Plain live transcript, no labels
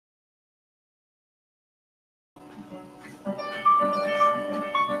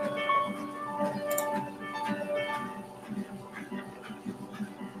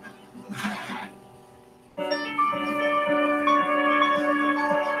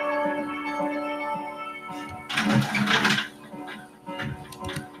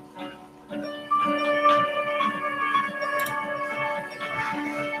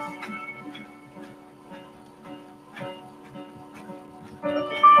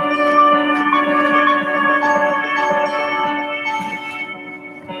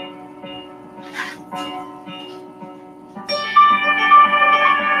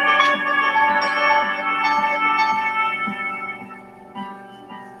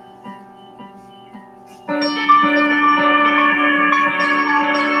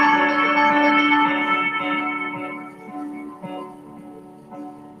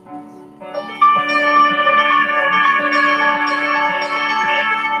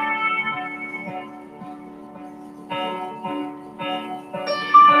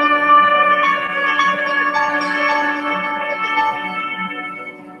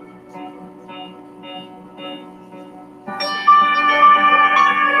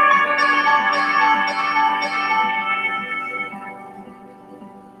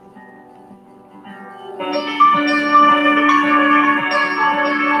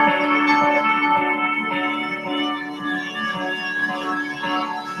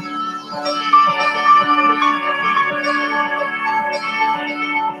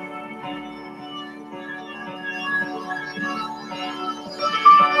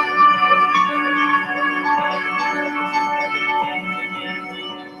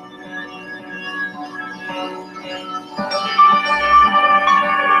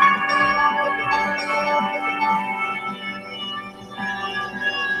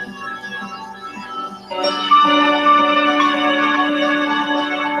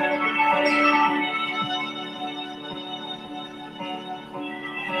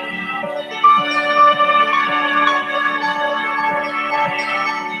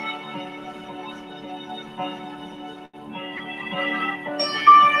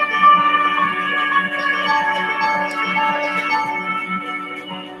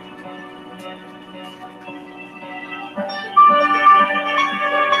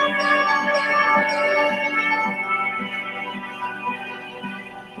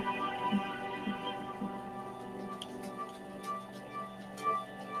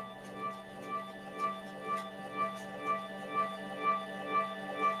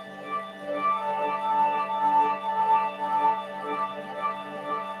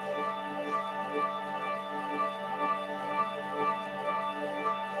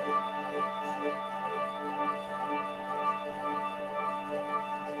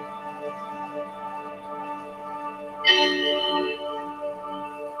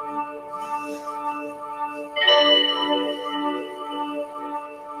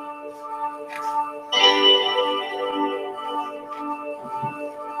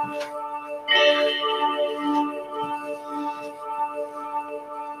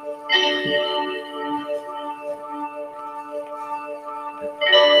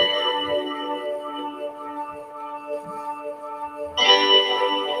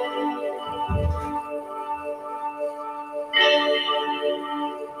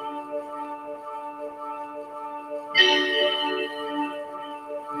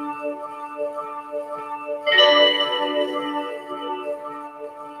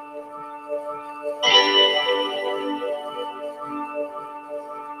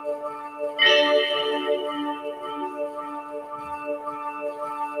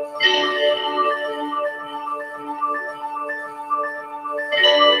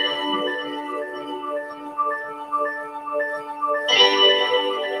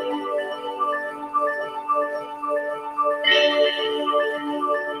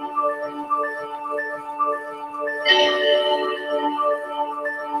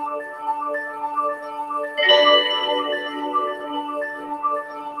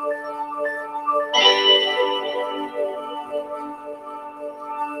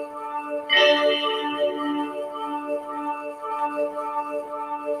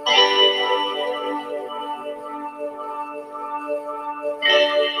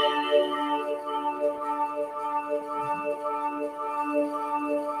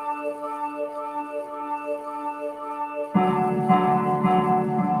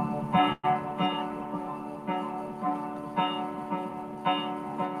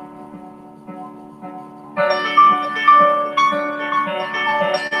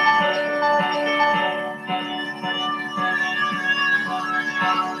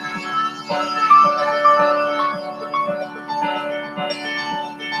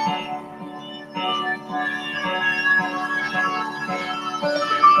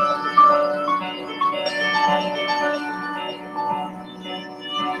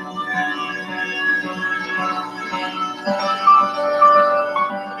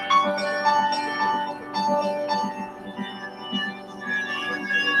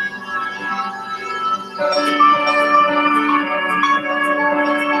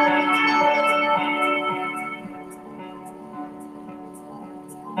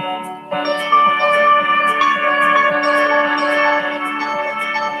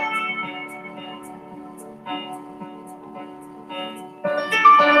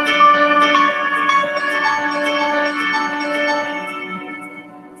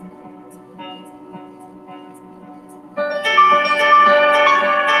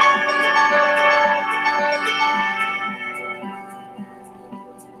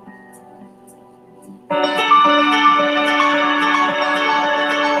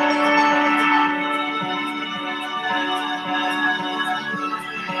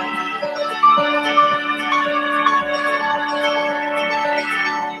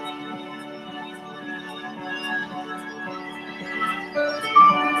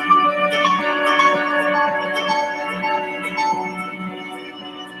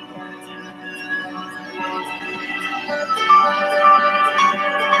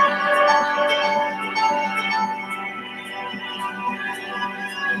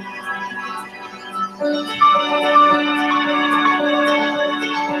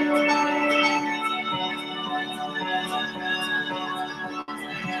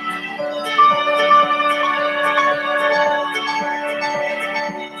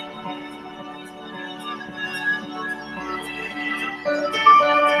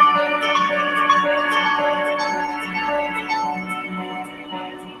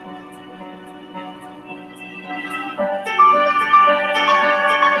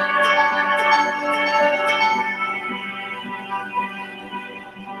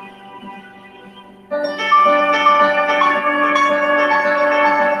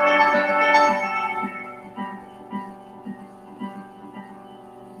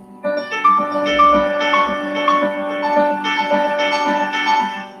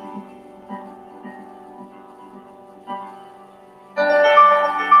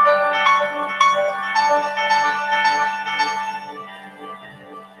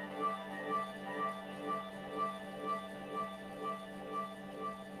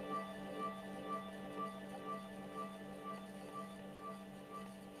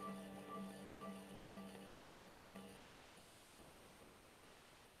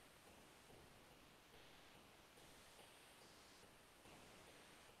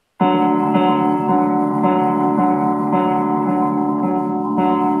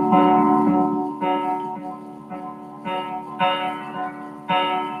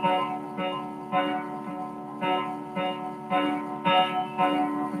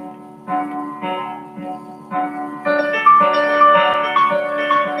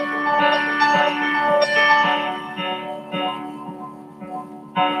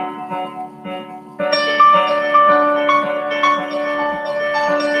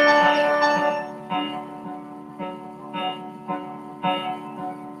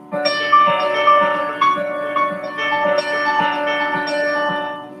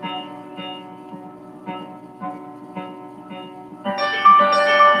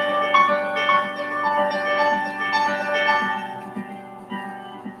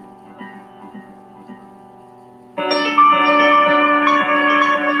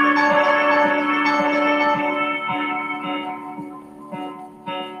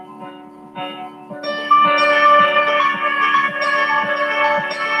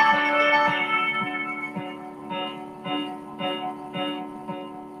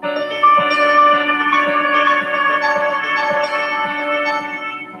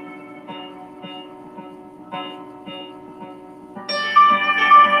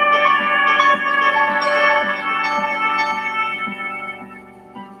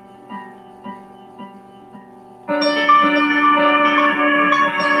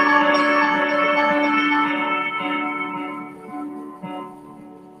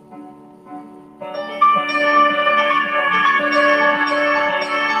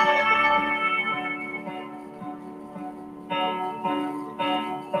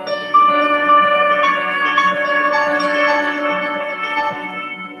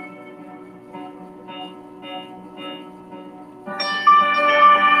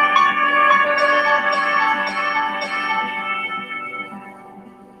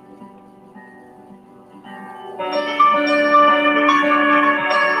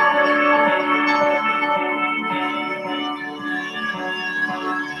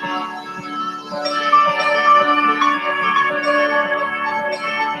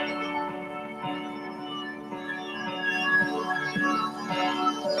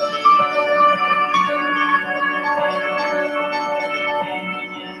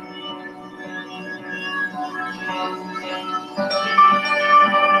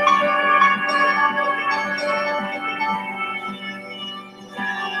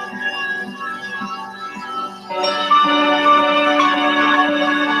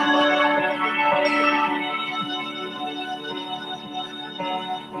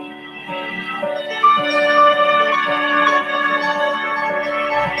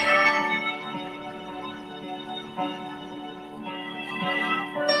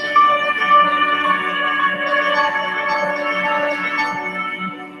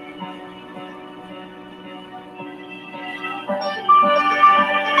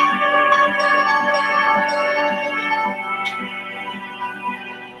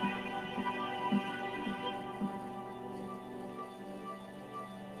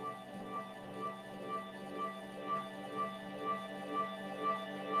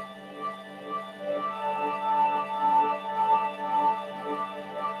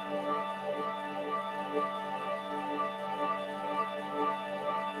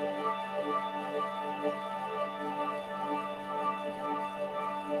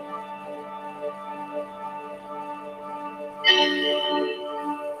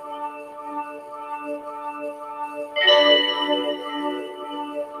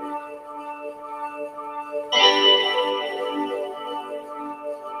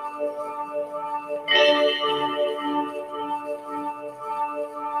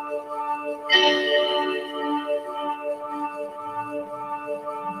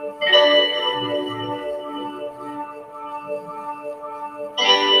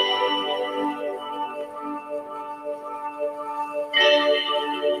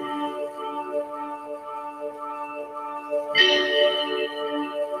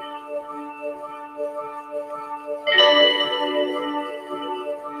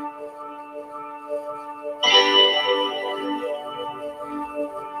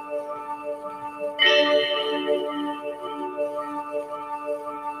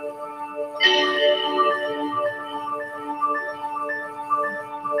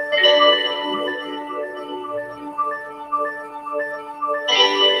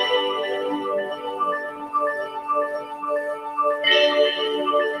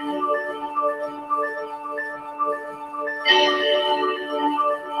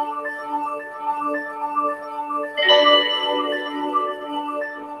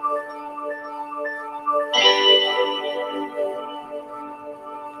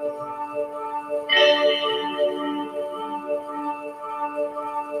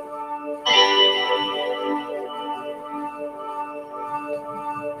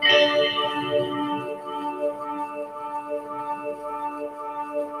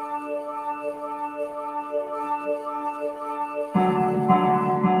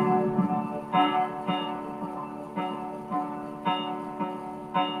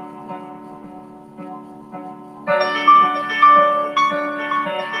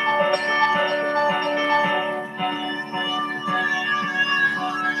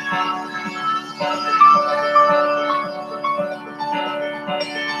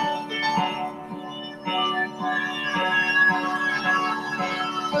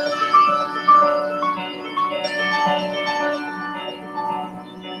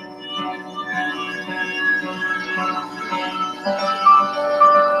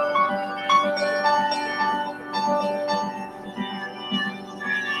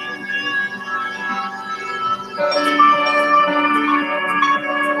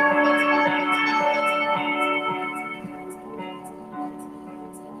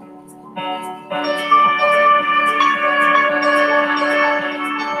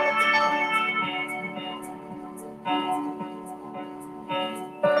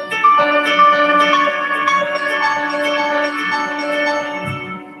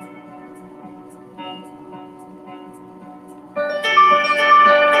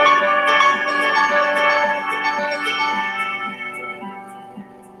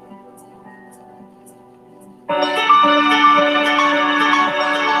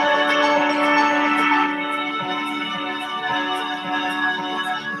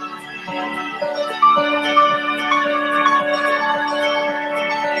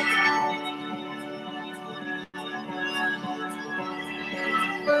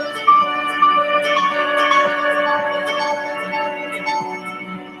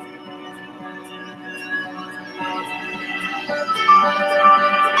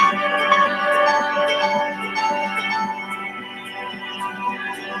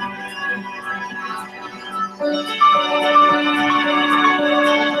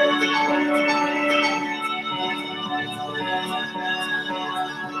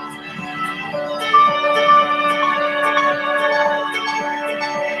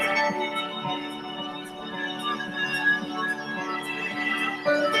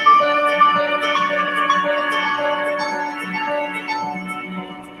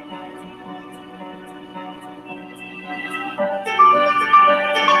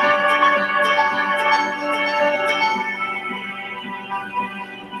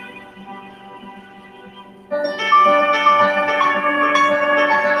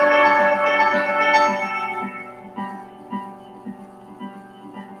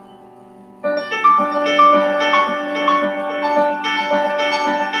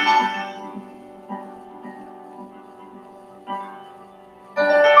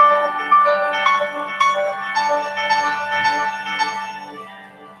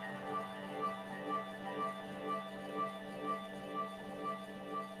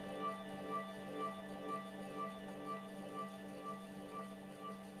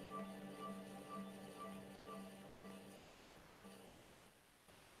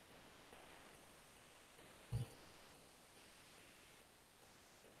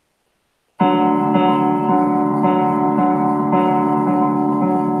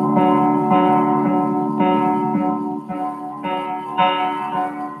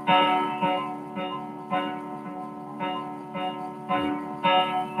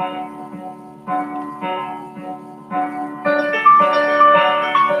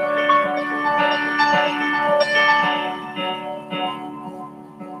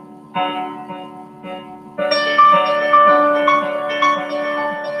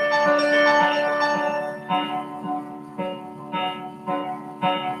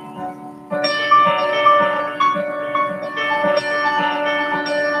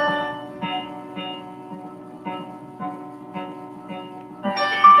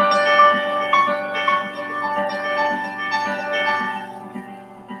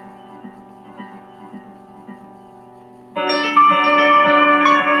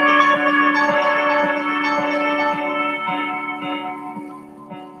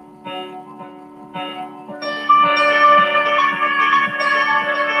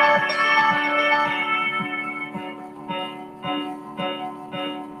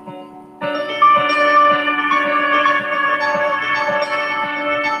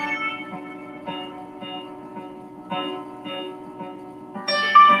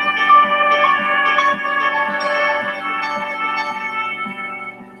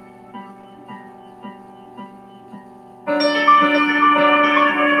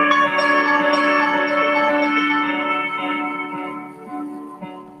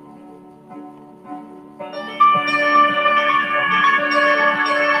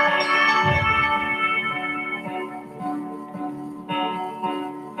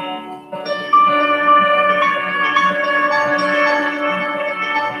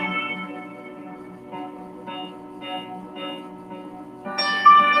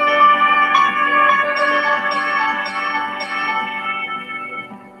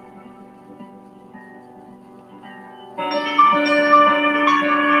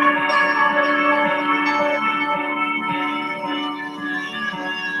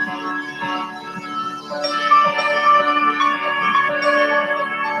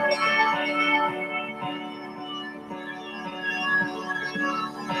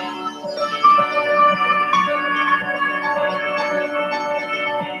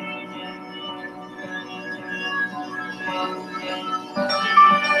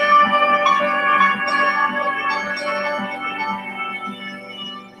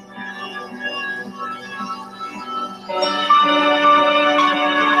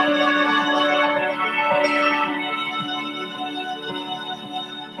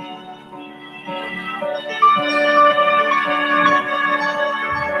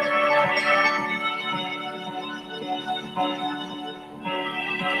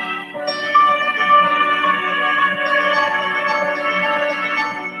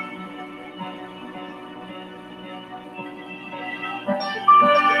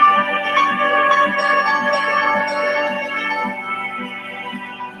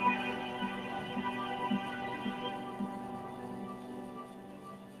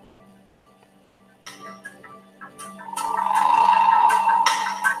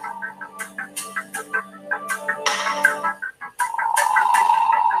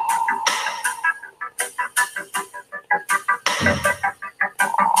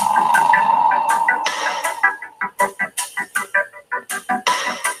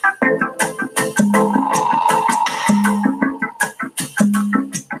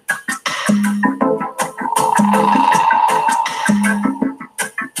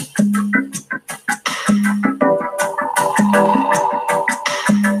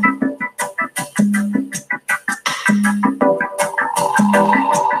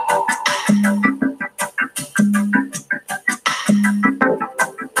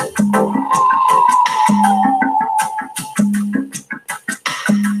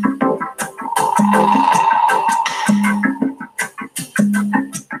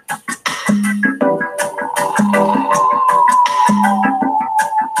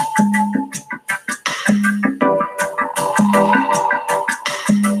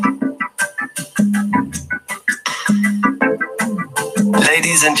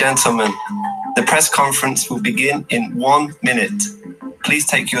Ladies and gentlemen, the press conference will begin in 1 minute. Please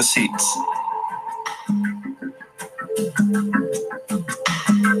take your seats.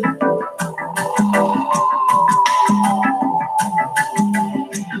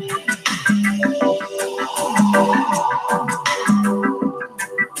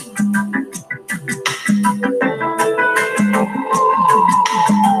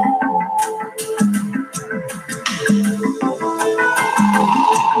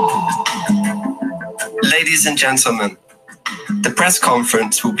 Ladies and gentlemen, the press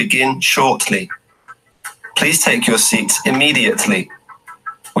conference will begin shortly. Please take your seats immediately.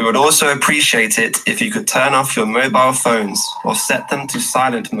 We would also appreciate it if you could turn off your mobile phones or set them to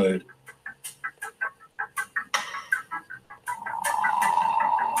silent mode.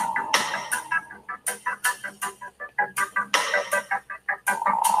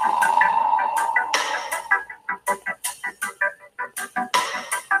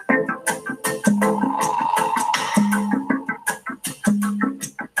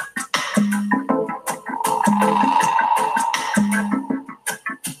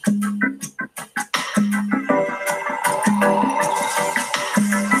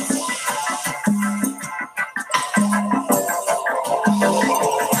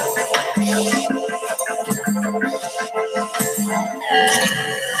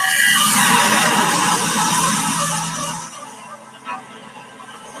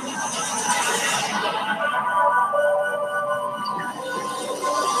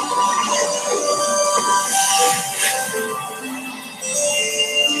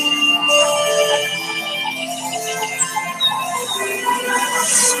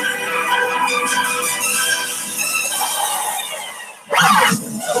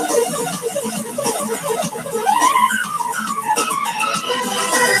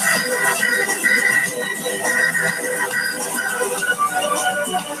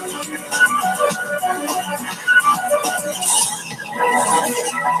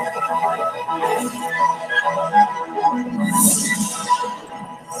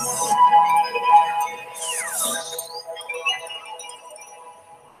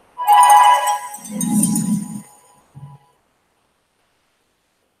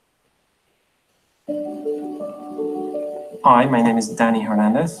 Hi, my name is Danny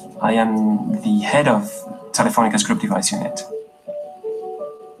Hernandez. I am the head of Telefónica's Group Device Unit.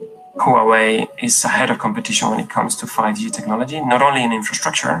 Huawei is ahead of competition when it comes to 5G technology, not only in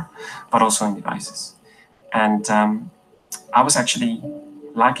infrastructure, but also in devices. And I was actually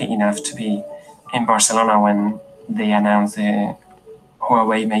lucky enough to be in Barcelona when they announced the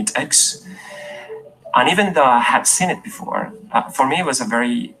Huawei Mate X. And even though I had seen it before, for me it was a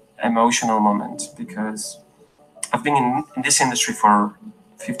very emotional moment because I've been in this industry for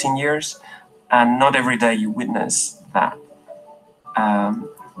 15 years, and not every day you witness that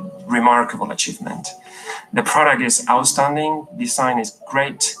remarkable achievement. The product is outstanding, design is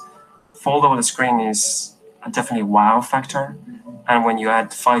great, foldable screen is definitely wow factor, and when you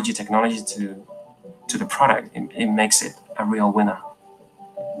add 5G technology to the product, it makes it a real winner.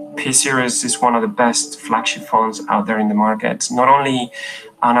 P30 is one of the best flagship phones out there in the market. Not only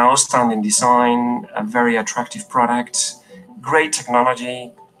an outstanding design, a very attractive product, great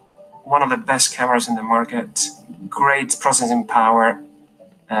technology, one of the best cameras in the market, great processing power,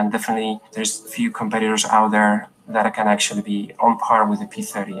 and definitely there's few competitors out there that can actually be on par with the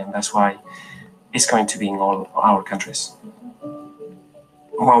P30, and that's why it's going to be in all our countries.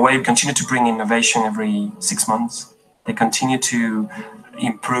 Huawei continue to bring innovation every 6 months. They continue to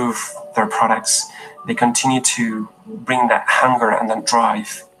improve their products. They continue to bring that hunger and that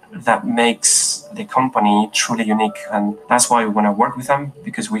drive that makes the company truly unique. And that's why we want to work with them,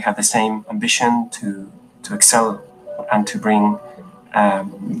 because we have the same ambition to excel and to bring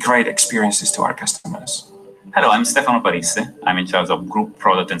great experiences to our customers. Hello, I'm Stefano Parisse. I'm in charge of Group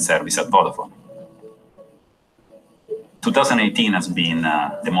Product and Service at Vodafone. 2018 has been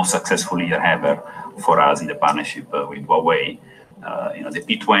the most successful year ever for us in the partnership with Huawei. The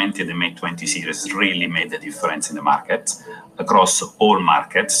P20 and the Mate 20 series really made the difference in the market across all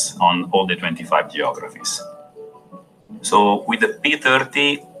markets on all the 25 geographies. So with the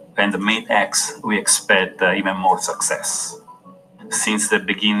P30 and the Mate X, we expect even more success. Since the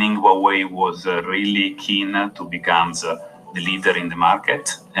beginning, Huawei was really keen to become the leader in the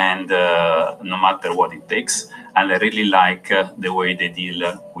market, and no matter what it takes. And I really like the way they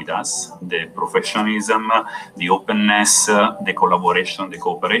deal with us, the professionalism, the openness, the collaboration, the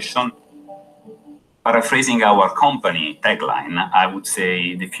cooperation. Paraphrasing our company tagline, I would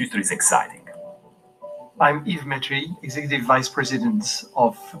say the future is exciting. I'm Yves Metry, Executive Vice President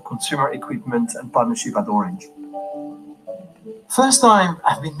of Consumer Equipment and Partnership at Orange. First time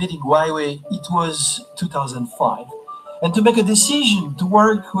I've been meeting Huawei, it was 2005. And to make a decision to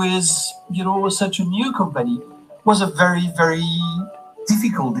work with, such a new company was a very, very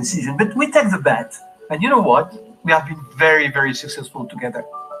difficult decision. But we take the bet. And you know what? We have been very, very successful together.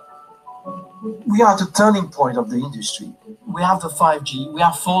 We are at the turning point of the industry. We have the 5G, we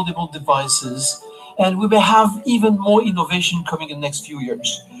have foldable devices, and we may have even more innovation coming in the next few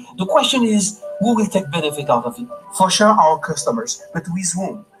years. The question is, who will take benefit out of it? For sure, our customers, but with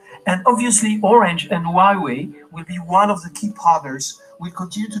whom? And obviously, Orange and Huawei will be one of the key partners. We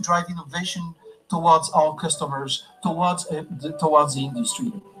continue to drive innovation towards our customers, towards the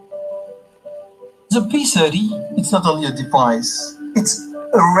industry. The P30, it's not only a device, it's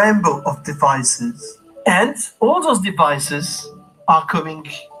a rainbow of devices. And all those devices are coming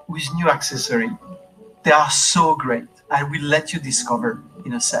with new accessories. They are so great. I will let you discover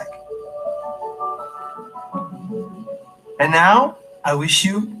in a sec. And now, I wish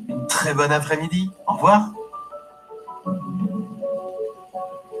you une très bonne après-midi. Au revoir.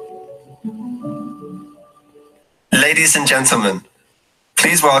 Ladies and gentlemen,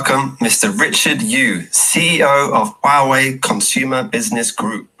 please welcome Mr. Richard Yu, CEO of Huawei Consumer Business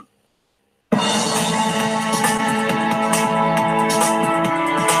Group.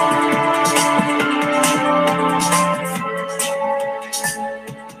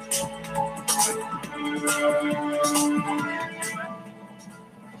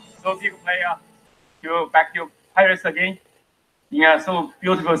 So big player to back to Paris again in a so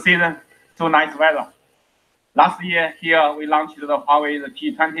beautiful season, so nice weather. Last year here we launched the Huawei the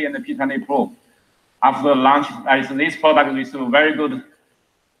P20 and the P20 Pro. After launch, this product is a very good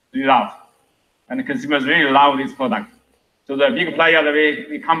result, and the consumers really love this product. So the big player,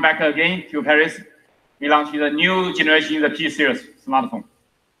 we come back again to Paris. We launched the new generation, the P series smartphone.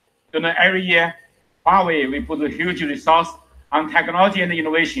 So every year, Huawei we put a huge resource on technology and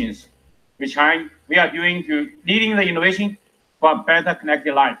innovations, which we are doing to leading the innovation for a better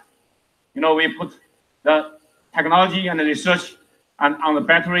connected life. We put the technology and the research on the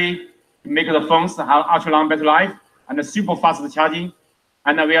battery to make the phones have ultra long battery life and the super fast charging.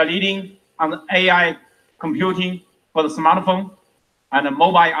 And we are leading on the AI computing for the smartphone and the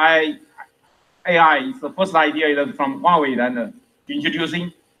mobile AI is the first idea from Huawei and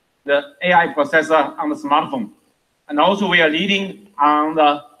introducing the AI processor on the smartphone. And also we are leading on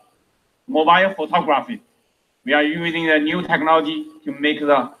the mobile photography. We are using the new technology to make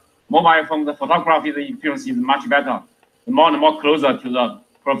the mobile phone, the photography, the experience is much better, more and more closer to the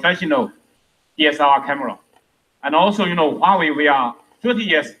professional DSLR camera. And also, Huawei, we are 30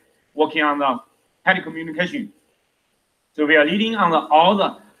 years working on the telecommunication. So we are leading on all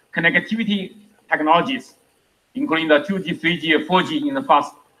the connectivity technologies, including the 2G, 3G, 4G in the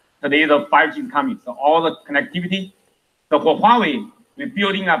past. Today, the 5G is coming. So all the connectivity. So for Huawei, we're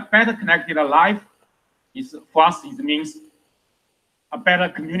building a better connected life. For us, it means a better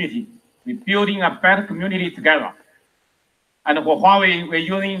community. We're building a better community together. And for Huawei, we're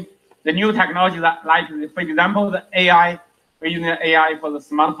using the new technology like, for example, the AI. We're using the AI for the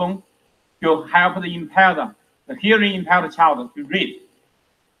smartphone to help the hearing impaired child to read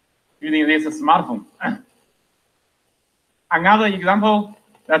using this smartphone. Another example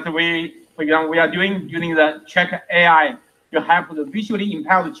that we are doing using the Check AI to help the visually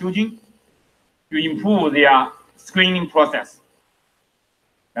impaired children to improve their screening process.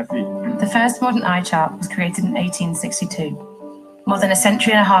 That's it. The first modern eye chart was created in 1862. More than a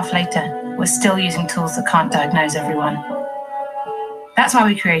century and a half later, we're still using tools that can't diagnose everyone. That's why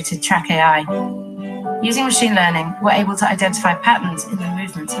we created Track AI. Using machine learning, we're able to identify patterns in the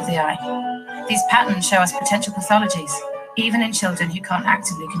movements of the eye. These patterns show us potential pathologies, even in children who can't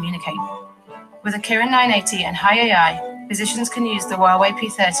actively communicate. With a Kirin 980 and High AI, physicians can use the Huawei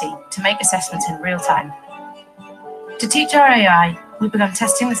P30 to make assessments in real time. To teach our AI, we've begun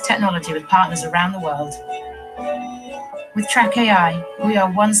testing this technology with partners around the world. With Track AI, we are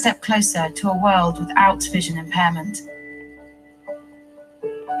one step closer to a world without vision impairment.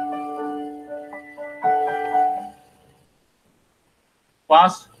 For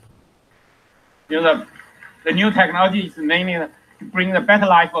us, the new technology is mainly to bring the better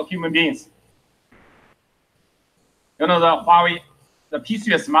life of human beings. The Huawei, the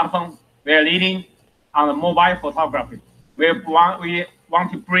P30 smartphone, we are leading on the mobile photography. We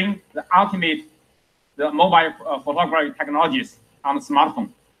want to bring the ultimate, the mobile photography technologies on the smartphone.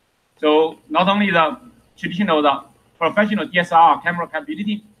 So not only the traditional, the professional DSLR camera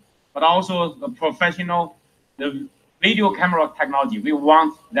capability, but also the professional, the video camera technology. We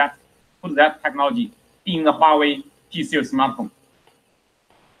want that, put that technology in the Huawei P30 smartphone.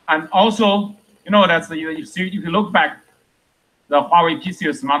 And also, that's if you look back, the Huawei P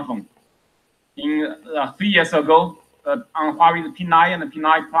series smartphone. In 3 years ago, on Huawei's P9 and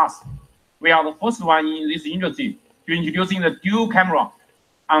P9 Plus, we are the first one in this industry to introducing the dual camera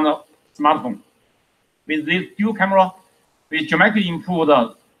on the smartphone. With this dual camera, we dramatically improve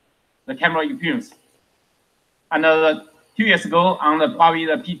the camera experience. And 2 years ago, on the Huawei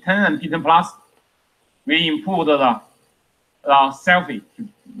the P10 and P10 Plus, we improved the selfie to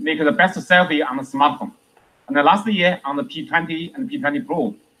make the best selfie on the smartphone. And last year, on the P20 and P20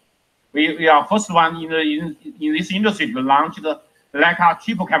 Pro, we are first one in this industry to launch the Leica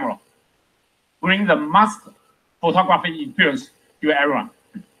triple camera, bring the mass photography experience to everyone.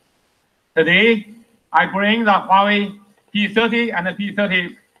 Today, I bring the Huawei P30 and the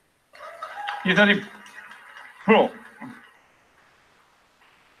P30 Pro.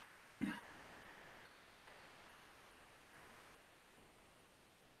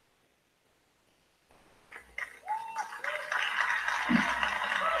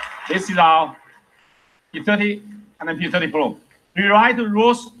 This is our P30 and the P30 Pro. Rewrite the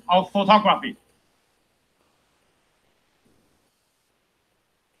rules of photography.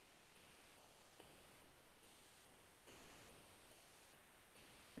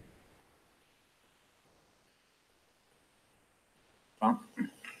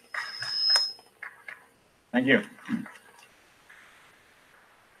 Thank you.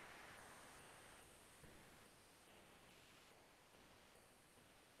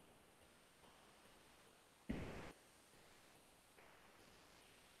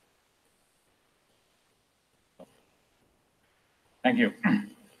 Thank you.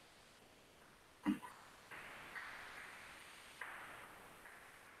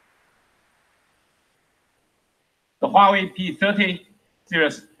 The Huawei P30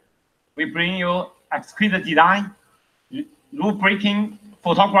 series, we bring you exquisite design, rule-breaking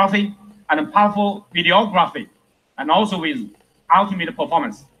photography, and powerful videography, and also with ultimate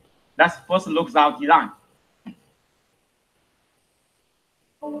performance. Let's first look at our design.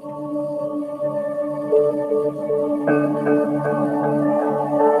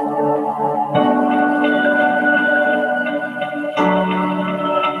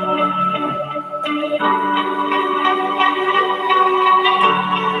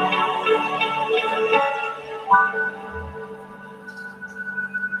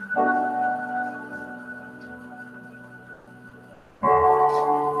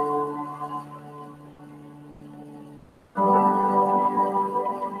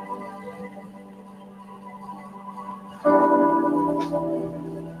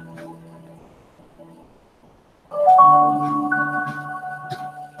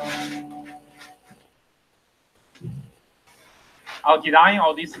 Our design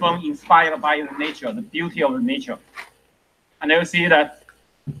of this phone inspired by the nature, the beauty of the nature. And you see that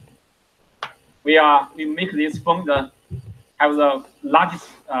we make this phone have the largest,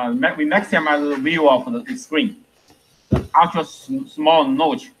 we maximize the view of the screen. The ultra small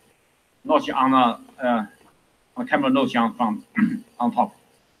notch on the camera notch on front, on top.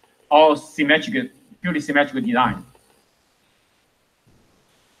 All symmetrical, purely symmetrical design.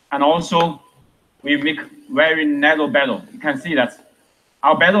 And also, we make very narrow bezel. You can see that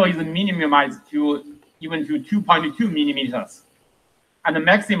our bezel is minimized to even to 2.2 millimeters, and the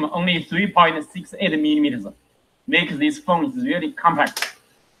maximum only 3.68 millimeters. Makes this phone really compact.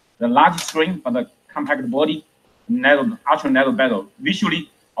 The large screen, but the compact body, narrow, ultra narrow bezel.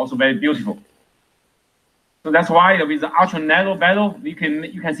 Visually, also very beautiful. So that's why with the ultra narrow bezel, you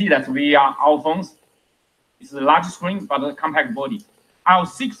can see that our phones is a large screen but a compact body. Our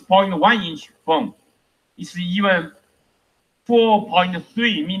 6.1-inch phone is even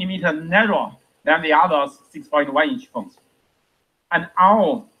 4.3 millimeter narrower than the other 6.1-inch phones. And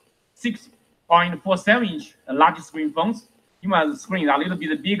our 6.47-inch large screen phones, even the screen are a little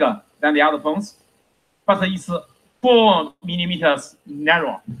bit bigger than the other phones, but it's 4 millimeters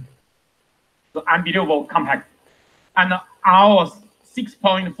narrower. So unbelievable compact. And our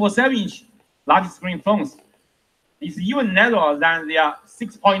 6.47-inch large screen phones is even narrower than their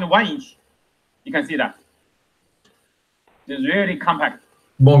 6.1-inch. You can see that. It's really compact.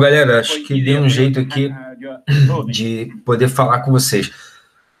 Bom, galera, acho que dei um jeito aqui de poder falar com vocês.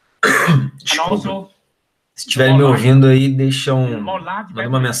 Desculpa. Se estiverem me ouvindo aí, manda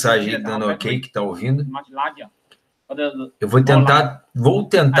uma mensagem aí dando ok que está ouvindo. Eu vou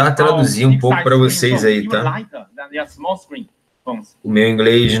tentar traduzir um pouco para vocês aí, tá? O meu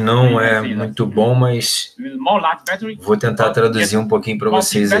inglês não é muito bom, mas vou tentar traduzir um pouquinho para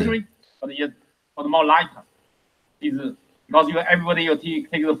vocês aí. Because everybody you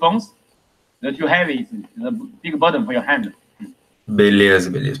take the phones, the too heavy, is a big burden for your hand. Beleza.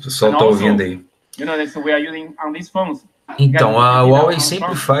 O pessoal tá ouvindo aí. You know, we are using on these phones Então, a Huawei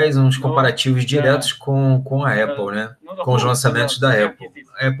sempre faz uns comparativos diretos com a Apple, né? Com os lançamentos da Apple.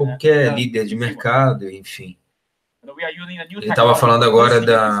 A Apple que é líder de mercado, enfim. Ele estava falando agora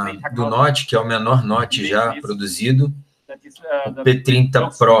do Note, que é o menor Note já produzido. O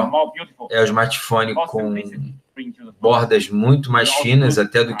P30 Pro é o smartphone com bordas muito mais finas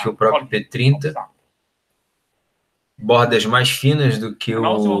até do que o próprio P30. Bordas mais finas do que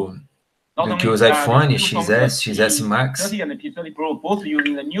os iPhones XS, XS Max.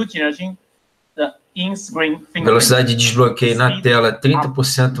 Velocidade de desbloqueio na tela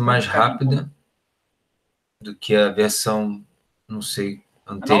 30% mais rápida do que a versão, não sei,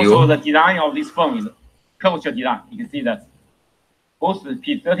 anterior.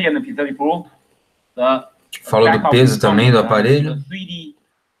 Falou do peso também do aparelho.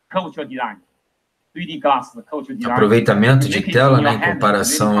 Aproveitamento de tela, né, em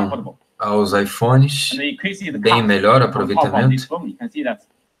comparação aos iPhones, bem melhor aproveitamento.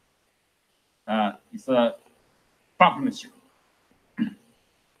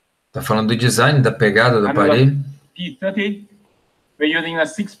 Está falando do design, da pegada do aparelho. P30, we're using a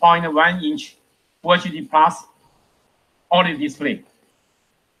 6.1-inch Full HD Plus OLED display.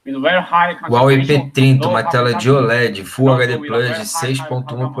 Huawei P30, uma tela de OLED Full HD Plus de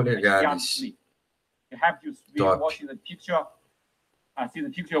 6.1 polegadas. Top. See the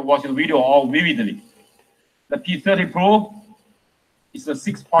picture, watch the video all vividly. The P30 Pro is a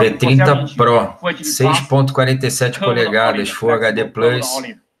 6.30 Pro, 6.47 polegadas, Full HD Plus,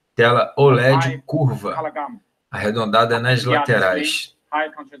 tela OLED curva, arredondada nas laterais.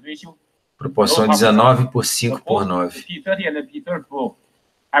 Proporção 19 por 5 por 9. The P30 and the P30 Pro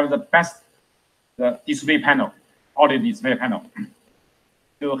have the best display panel, OLED display panel,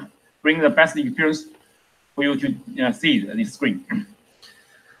 to bring the best experience for you to see this screen.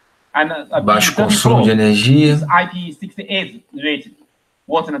 Baixo consumo de energia.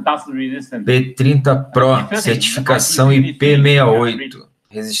 P30 Pro, certificação IP68,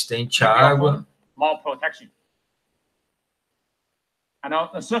 resistente à água.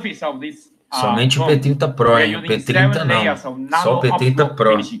 Somente o P30 Pro, hein? O P30 não, só o P30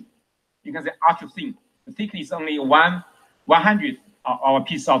 Pro. You can say ultra thin. The thickness is only 1/100 of a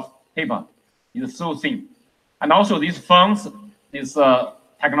piece of paper. It's so thin. And also these phones, this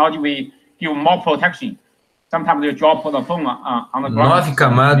technology will give more protection. Sometimes you drop the phone on the ground. 9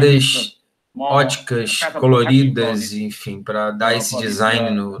 camadas óticas coloridas, enfim, para dar esse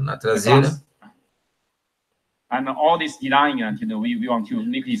design na traseira. And all this design, we want to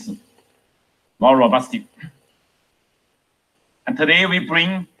make this more robust. And today we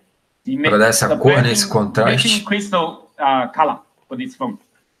bring para dar essa cor, nesse contraste. Crystal color for this phone.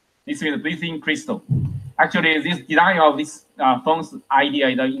 This is the breathing crystal. Actually, this design of this phone's idea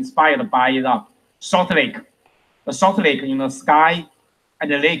is inspired by the salt lake. The salt lake in the sky and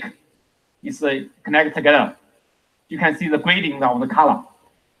the lake is connected together. You can see the grading of the color.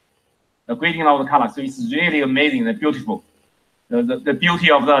 The grading of the color. So it's really amazing and beautiful. The beauty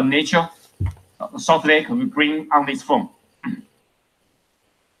of the nature, the salt lake, we bring on this phone.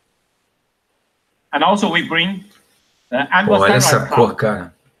 And also we bring the amber olha sunrise essa cor,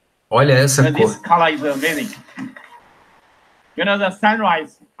 cara. Olha essa cor. This color is amazing. You know, the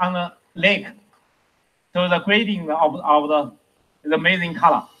sunrise on the lake. So the grading of the amazing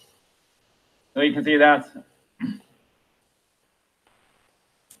color. So you can see that.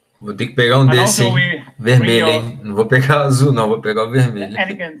 Vou ter que pegar um desse, hein? Vermelho, hein? Não vou pegar o azul, não. Vou pegar o vermelho.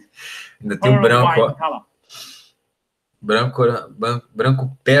 Ainda tem o branco, ó.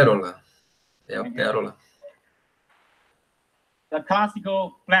 Branco pérola. É a pérola. The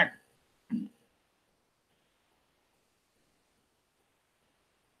classical black.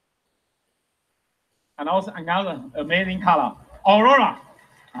 And also another amazing color, Aurora.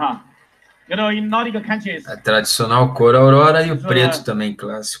 You know, in Nordic countries. A tradicional cor Aurora e o preto também,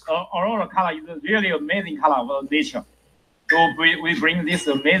 clássico. Aurora color is a really amazing color of nature. So we bring this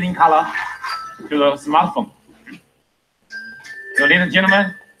amazing color to the smartphone. So, ladies and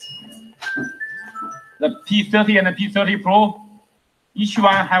gentlemen, the P30 and the P30 Pro, each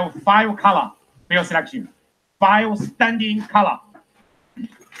one have 5 color for your selection. 5 standing color.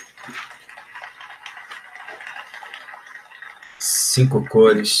 Cinco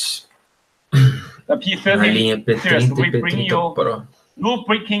cores. The P30 na linha P30 we e bring P30 you Pro.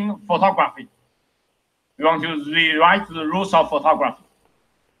 rule-breaking photography. We want to rewrite the rules of photography.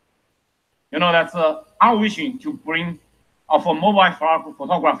 You know, that's our vision to bring for mobile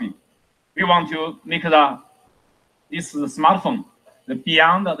photography. We want to make this smartphone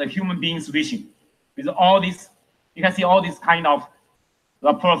beyond the human being's vision. With all this, you can see all this kind of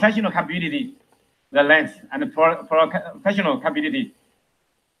the professional capability the lens and the professional capability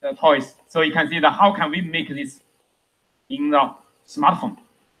toys. So you can see that how can we make this in the smartphone.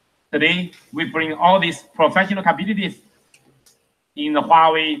 Today, we bring all these professional capabilities in the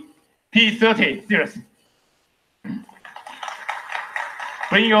Huawei P30 series.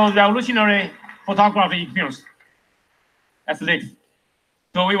 Bring your revolutionary photography experience. That's this.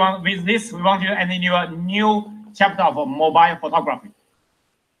 So with this, we want to enter into a new chapter of mobile photography.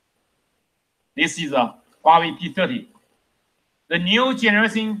 This is a Huawei P30. The new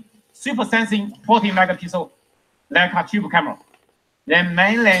generation super sensing 40 megapixel Leica tube camera. The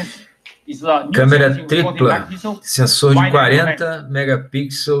main lens is a new Câmera generation 40 tripla, megapixel sensor de wide angle 40 lens.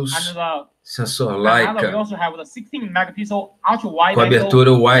 megapixels, And sensor we Leica, also have the 16 megapixel ultra wide com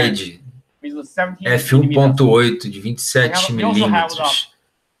abertura wide with 17 f1.8 de 27 milímetros,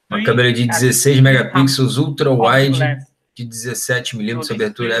 uma câmera de 16 megapixels ultra wide de 17 milímetros,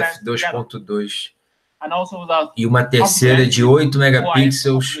 abertura f2.2, e uma terceira de 8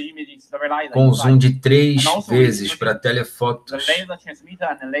 megapixels com zoom de 3 vezes para telefotos,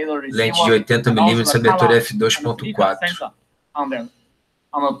 lente de 80 milímetros, abertura f2.4.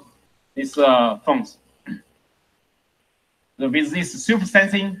 On these phones. So with this super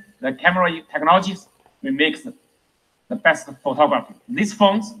sensing, the camera technologies, we make the best photography. These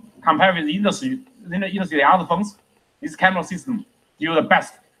phones, compared with the industry, the other phones, this camera system do the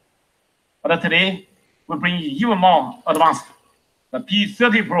best. But today, we bring even more advanced. The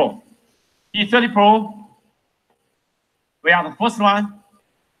P30 Pro. P30 Pro, we are the first one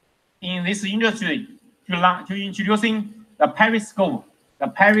in this industry to introducing the periscope.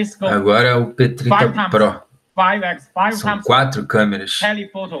 Agora o P30 Pro. São 4 câmeras.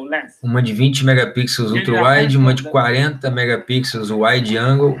 Uma de 20 megapixels ultra-wide, uma de 40 megapixels wide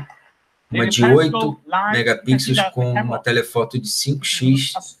angle, uma de 8 megapixels com uma telefoto de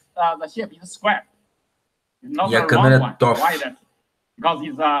 5x e a câmera TOF.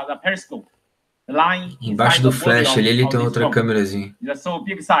 Embaixo do flash ali ele tem outra câmerazinha.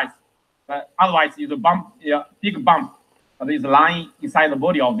 But it's lying inside the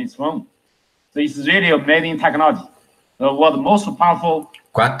body of this phone. So it's really amazing technology. The world's most powerful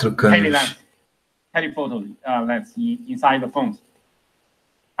 4 câmeras. telephoto lens inside the phones.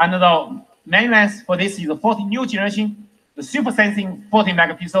 And the main lens for this is the 40 new generation, the super sensing 40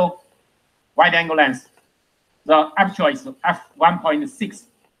 megapixel wide angle lens. The aperture is f1.6,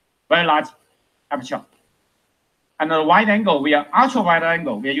 very large aperture. And the wide angle, we are ultra wide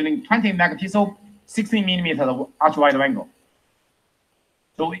angle. We are using 20 megapixel 16 millimeter ultra wide angle.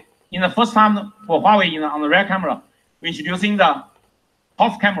 So in the first time for Huawei on the rear camera, we're introducing the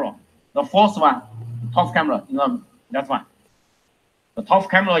top camera, the fourth one, top camera, that one. The top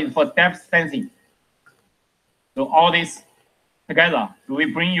camera is for depth sensing. So all this together, we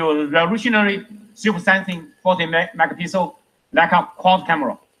bring you a revolutionary super sensing 40 megapixel Leica quad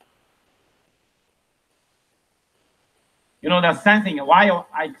camera. You know the sensing, why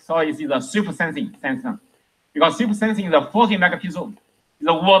I saw it is a super sensing sensor. Because super sensing is a 40 megapixel, is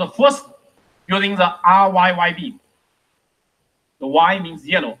the world first using the RYYB. The Y means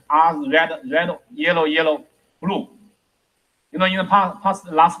yellow, R is red, yellow, blue. You know, in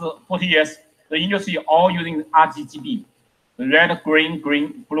the last 40 years, the industry all using RGB, the red,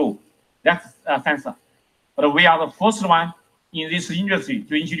 green, blue. That's a sensor. But we are the first one in this industry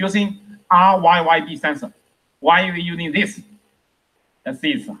to introducing RYYB sensor. Why are we using this? Let's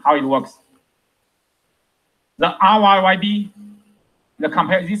see how it works. The RYYB,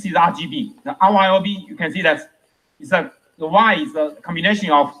 this is RGB. The RYYB, you can see that the Y is a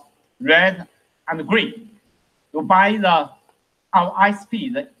combination of red and green. So by our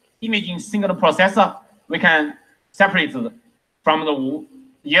ISP, the imaging signal processor, we can separate from the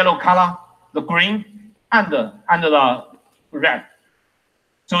yellow color, the green, and the red.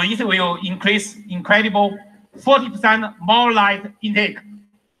 So it will increase incredible 40% more light intake.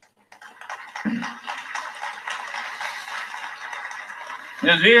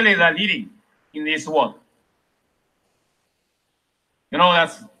 It's really the leading in this world. You know,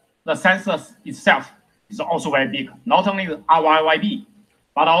 that's the sensor itself is also very big. Not only the RYYB,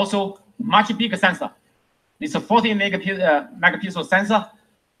 but also much bigger sensor. This 40 megapixel sensor.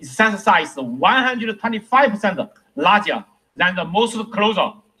 Its sensor size is 125% larger than the most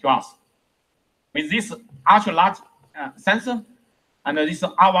closer to us. With this ultra large sensor and this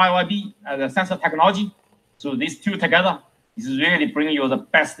RYYB the sensor technology, so these two together is really bringing you the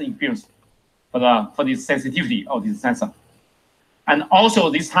best experience for the sensitivity of this sensor. And also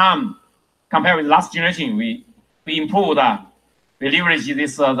this time, compared with last generation, we improved, we leverage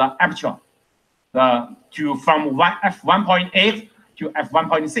this the aperture from f1.8 to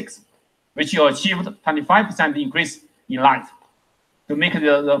f1.6. which achieved 25% increase in light to make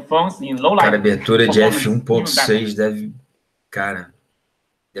the phones in low light. Cara, a abertura de f1.6 deve, cara,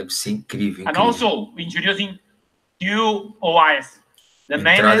 deve ser incrível. And also introducing dual OIS. The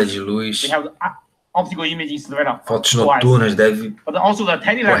entrada de luz, we have optical imaging fotos noturnas deve but also the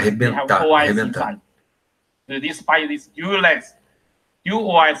tiny lens, arrebentar. So despite this dual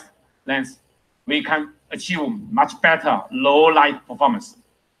OIS lens, we can achieve much better low light performance.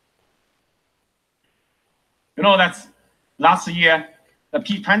 You know that last year, the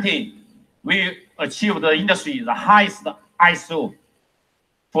P30, we achieved the industry the highest ISO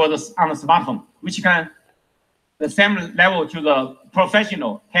for on the smartphone, which can the same level to the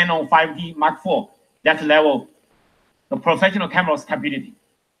professional Canon 5D Mark IV. That level, the professional camera's capability,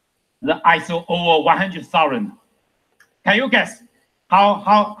 the ISO over 100,000. Can you guess how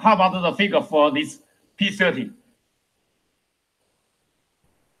about the figure for this P30?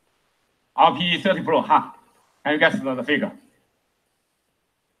 Our P30 Pro, Can you guess the figure?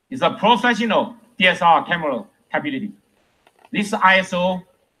 It's a professional DSLR camera capability. This ISO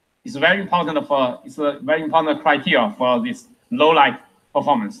is very important it's a very important criteria for this low light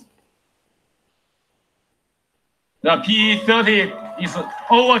performance. The P30 is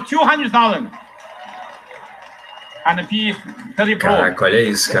over 200,000. And the P30 Pro Caraca, olha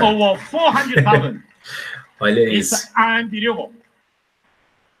isso, cara. Over 400,000. Olha isso. It's unbelievable.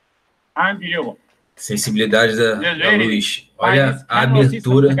 Unbelievable. Sensibilidade da luz. Olha a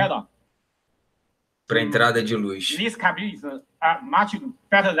abertura para a entrada de luz. This capability is much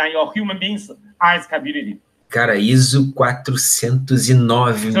better than your human being's eyes capability. Cara, ISO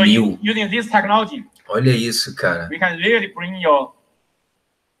 409 so mil. Using this technology, olha isso, cara. We can really bring you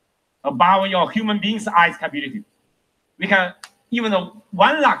above your human being's eyes capability. We can even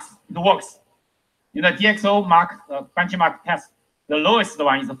 1 lux it works. In the DxO benchmark test, the lowest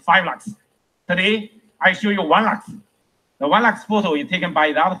one is 5 lux. Today, I show you 1 lux. The 1 lux photo is taken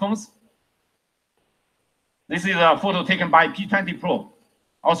by the other phones. This is a photo taken by P20 Pro.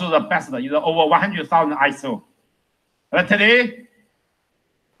 Also the best is over 100,000 ISO. But today,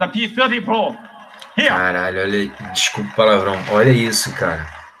 the P30 Pro, here. Caralho, olha, desculpa o palavrão. Olha isso, cara.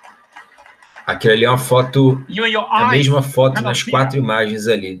 Aquilo ali é uma foto, a mesma foto nas 4 imagens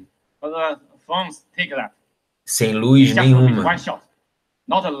ali. Sem luz nenhuma.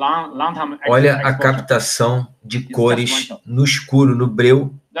 Olha a captação de cores no escuro, no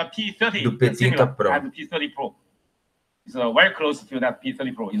breu do P30 Pro. It's very close to that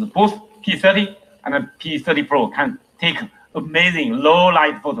P30 Pro. It's both P30 and the P30 Pro can take amazing low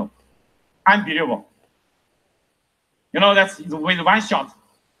light photo. Unbelievable. You know, that's with 1 shot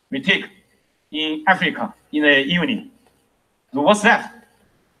we take in Africa in the evening. So what's that?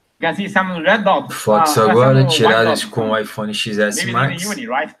 You can see some red dots. Fotos agora tiradas com o iPhone XS Max,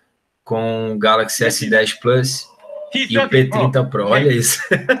 com o Galaxy S10 Plus e o P30 Pro. Olha isso,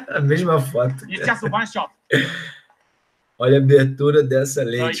 a mesma foto. It's just 1 shot. Olha a abertura dessa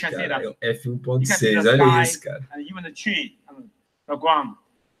lente, cara. F1.6, olha isso, cara.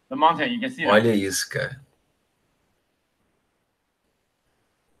 Olha isso, cara.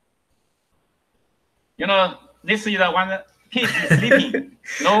 You know, this is the one kid is sleeping.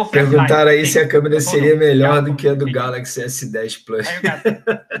 No perguntaram aí se a câmera seria melhor do que a do Galaxy S10 Plus.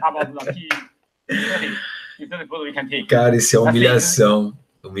 Cara, isso é humilhação.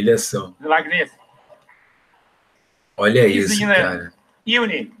 Humilhação. Like this. Olha isso, cara.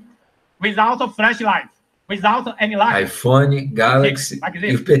 Unit, without a flashlight, without any light. iPhone, Galaxy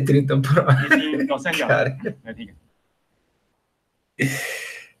e o P30 Pro. Cara.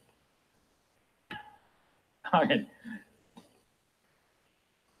 Okay.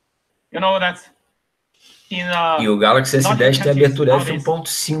 You know that in e o Galaxy S10 tem abertura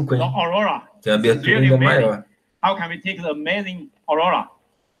f1.5, hein? Aurora. Tem abertura ainda maior. How can we take the amazing Aurora?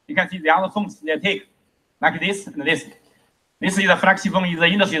 You can see the other phones they take like this and this. This is the flagship phone in the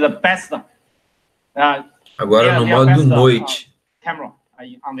industry, the best. Agora no modo noite. Camera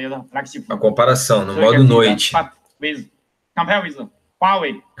on the flagship phone. A comparação no modo noite. But compare with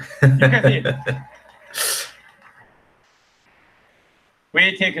Huawei, you can see it.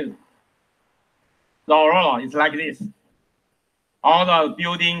 We take the Aurora, it's like this. All the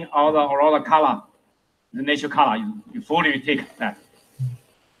building, all the Aurora color, the nature color, you fully take that.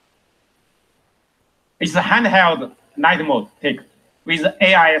 It's a handheld night mode take with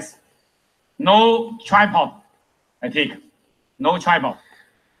AIS. No tripod, I take. No tripod.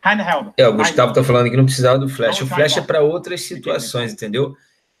 Handheld. O Gustavo tá falando que não precisava do flash. O flash é para outras situações, entendeu?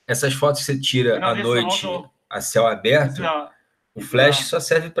 Essas fotos que você tira à noite a céu aberto, O flash só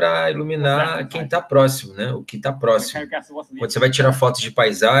serve para iluminar quem está próximo, né? O que está próximo. Quando você vai tirar fotos de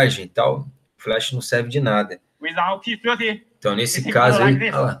paisagem e tal, o flash não serve de nada. Então, nesse caso aí,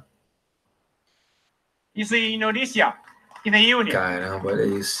 olha lá. Caramba, olha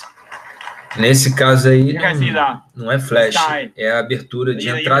isso. Nesse caso aí, não é flash, é a abertura de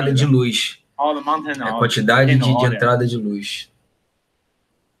entrada de luz. É a quantidade de entrada de luz.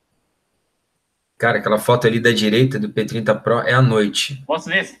 Cara, aquela foto ali da direita do P30 Pro é à noite.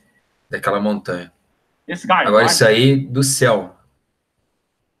 Daquela montanha. Agora isso aí do céu.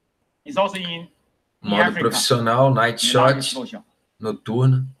 Modo profissional, night shot,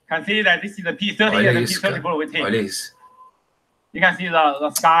 noturno. Olha isso, cara. Olha isso.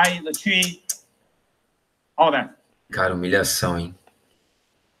 Cara, humilhação, hein?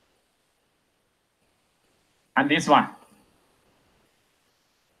 And this one.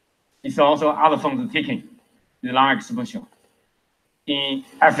 It's also other phones taking the long exposure in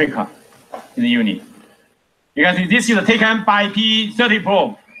Africa, in the unit. You can see this is taken by P30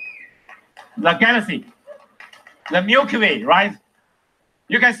 Pro, the Galaxy, the Milky Way, right?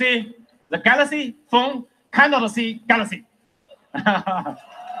 You can see the Galaxy phone cannot see Galaxy.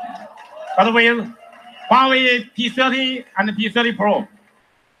 But with Huawei P30 and P30 Pro,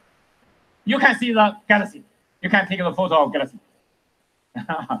 you can see the Galaxy. You can take the photo of Galaxy.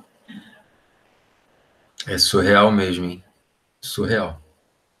 É surreal mesmo, hein? Surreal.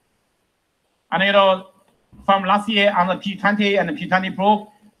 And you know, from last year on the P20 and the P20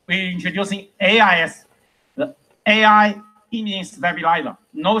 Pro, we're introducing AIS, the AI image stabilizer.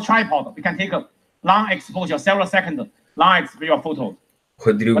 No tripod. We can take a long exposure, several seconds, long exposure photo.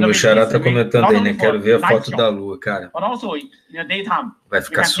 Rodrigo, meu xará tá comentando aí, né? Quero ver a foto da lua, cara. But also in the daytime, vai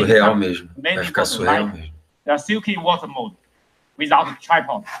ficar surreal mesmo. Vai ficar surreal mesmo. The silky water mode without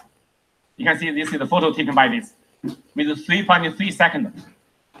tripod. You can see this is the photo taken by this with 3.3 seconds.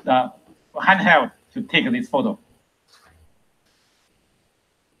 The handheld to take this photo.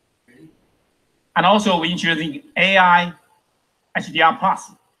 And also we introducing AI HDR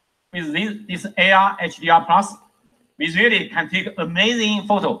Plus. With this AI HDR Plus, we really can take amazing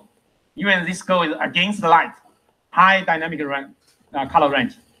photo. Even this goes against the light, high dynamic color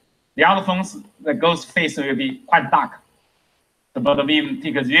range. The other phones, the ghost face will be quite dark. But we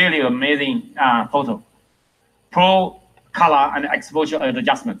take a really amazing photo. Pro color and exposure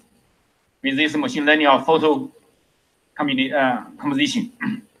adjustment with this machine learning of photo composition.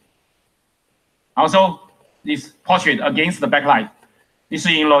 Also, this portrait against the backlight. This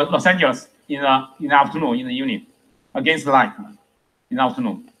is in Los Angeles in the afternoon, in the evening, against the light in the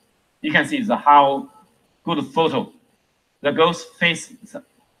afternoon. You can see how good photo. The ghost face is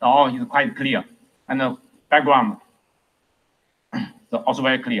quite clear, and the background is also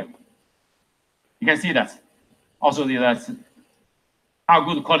very clear. You can see that. Also, that's how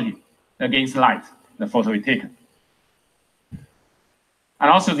good quality against light the photo is taken. And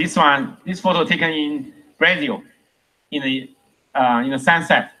also this photo taken in Brazil, in the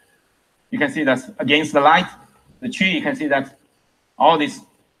sunset. You can see that against the light, the tree. You can see that all this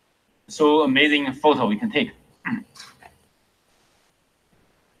so amazing photo we can take.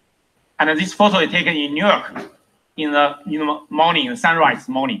 And this photo is taken in New York in the morning, the sunrise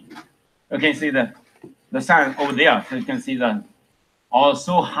morning. You can see the sun over there. So you can see the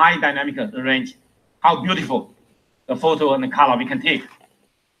also high dynamic range, how beautiful the photo and the color we can take.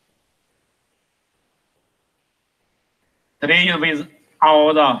 Today with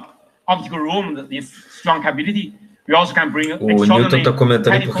our optical room, this strong capability, we also can bring. O Newton está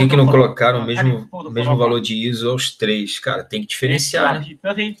comentando por que não colocaram o mesmo valor de ISO aos três. Cara, tem que diferenciar, né?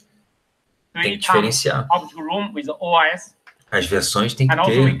 Tem que diferenciar. As versões têm que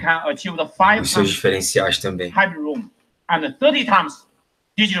ter os seus diferenciais também. And 30 times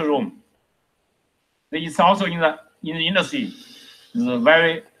digital room. It's also in the industry, the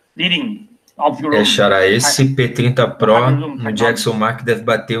very leading optical room. Xará, esse P30 Pro no Jackson Mark deve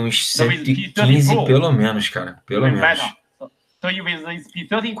bater uns 115 pelo menos, cara. Pelo menos.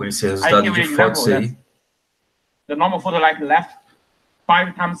 Com esse resultado de fotos aí. The normal photo like left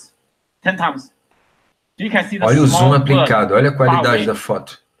 5 times, 10 times. You can see the olha o zoom aplicado, olha a qualidade da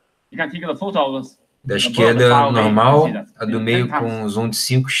foto. You can take the photo of da esquerda normal, a do meio com zoom de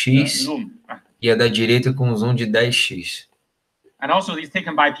 5x e a da direita com zoom de 10x. And also this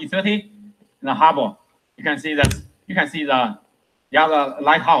taken by P30 in the harbor. You can see the other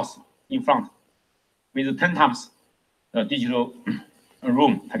lighthouse in front with 10 times the digital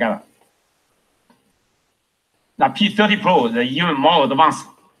room together. The P30 Pro, the even more advanced,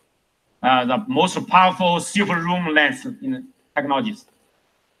 the most powerful super zoom lens in technologies,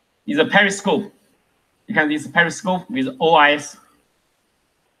 is a periscope. You can use periscope with OIS.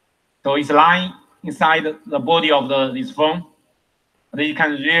 So it's lying inside the body of this phone. But you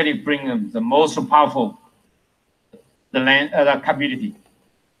can really bring the most powerful the capability.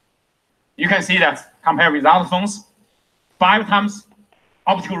 You can see that compared with other phones, 5 times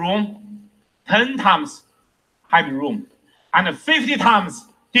optical room, 10 times hybrid room, and 50 times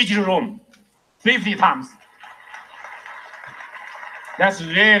digital room. 50 times. That's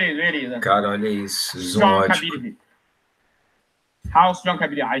really the Cara, olha isso, zoom strong ótico. capability. How strong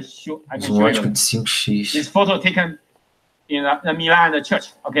capability? I can Zoom show ótico you. de 5x. This photo taken in the Milan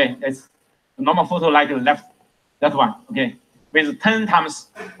church. Okay, it's a normal photo like left, that one. Okay, with 10 times.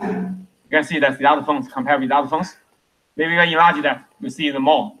 You can see that the other phones compared with other phones. Maybe we can enlarge that. You see the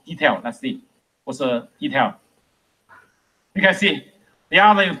more detail. Let's see what's the detail. You can see the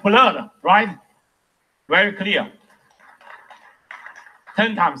other is blurred, right? Very clear.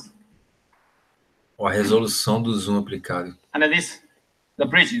 10 times. Ó, a resolução do zoom aplicado. And this, the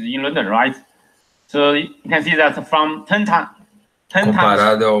bridge is in London, right? So you can see that from 10 times.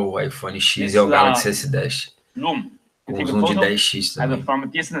 Comparado ao iPhone X e ao Galaxy S10. Room. Com zoom de 10x também. And from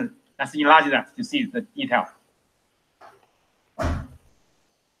distance, let's enlarge that to see the detail.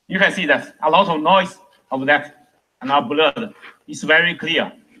 You can see that a lot of noise of that and now blurred. It's very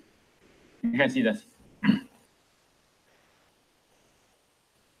clear. You can see that.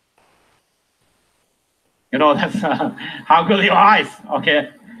 You know, that's how good your eyes.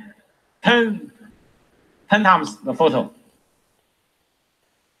 Okay, 10 times the photo.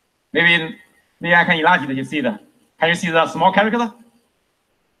 Maybe I can enlarge it. You see the. Can you see the small character?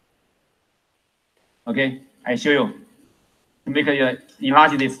 Okay, I show you. To make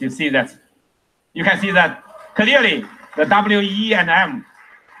enlarge this, you see that. You can see that clearly the W, E, and M.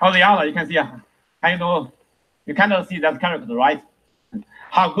 All the other, you can see. I know you cannot see that character, right?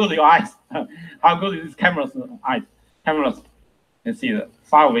 How good your eyes? How good is this camera's eyes? Cameras, you see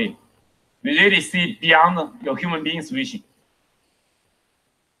far away. We really see beyond your human being's vision.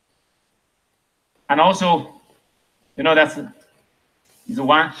 And also, you know, that's is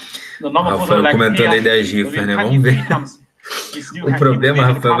one the normal photo like comentando aí das rifas, né? Vamos ver. O problema,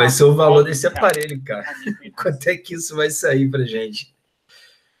 Rafael, vai ser o valor desse aparelho, cara. Quanto é que isso vai sair pra gente?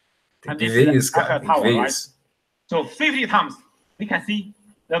 Tem que ver isso, cara. Tem que ver isso. So 50 times we can see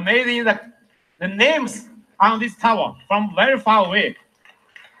the amazing the names on this tower from very far away.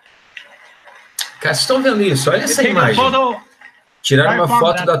 Cara, vocês estão vendo isso? Olha essa imagem. Tiraram uma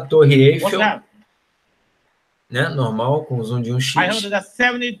foto da Torre Eiffel, né? Normal, com zoom de 1x.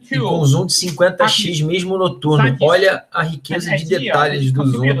 E com zoom de 50x mesmo noturno. Olha a riqueza de detalhes do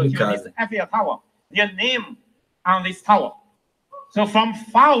zoom aplicado. Their name on this tower. So from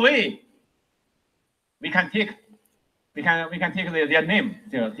far away, we can take their name,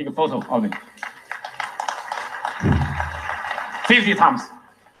 take a photo of it. 50 times,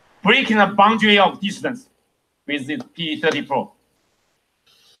 breaking the boundary of distance with the P30 Pro.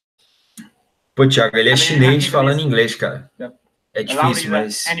 Pô, Thiago, ele é chinês falando inglês, cara. É difícil,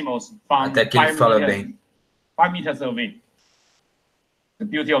 mas até que ele fala bem. 5 meters away. The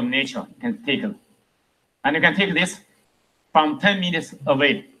beauty of nature you can take it. And you can take this from 10 meters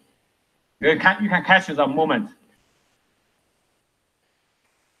away. You can catch the moment.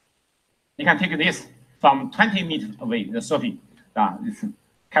 You can take this from 20 meters away, the surfing.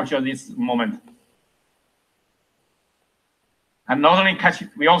 Capture this moment. And not only catch,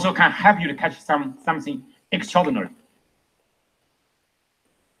 we also can help you to catch something extraordinary.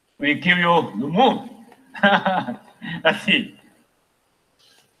 We give you the moon. Let's see.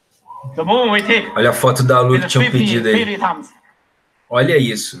 The moon we take. Olha a foto da Lua que tinham pedido aí. Olha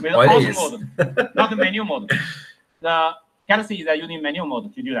isso. Olha isso. Not the manual mode. The Galaxy is using manual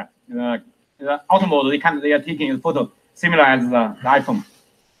mode to do that. The auto mode, they are taking a photo similar as the iPhone.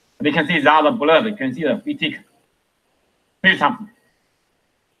 They can see the other blurred. You can see that we take 50 times.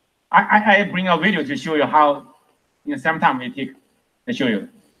 I bring a video to show you how in the same time we take. I show you.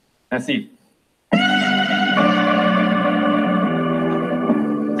 Let's see.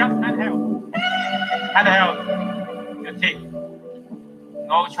 Just handheld. You take.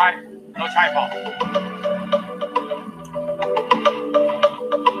 No tripod.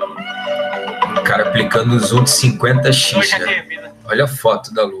 O cara aplicando o zoom de 50x, né? Olha a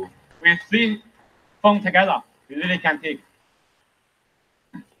foto da Lua. With 3 phones together, you really can take.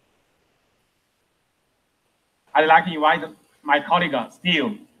 I'd like to invite my colleague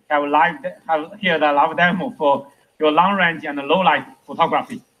Steve have here the live demo for your long range and low light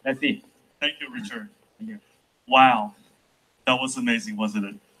photography. Let's see. Thank you, Richard. Thank you. Wow, that was amazing, wasn't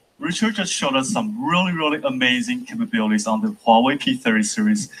it? Richard just showed us some really amazing capabilities on the Huawei P30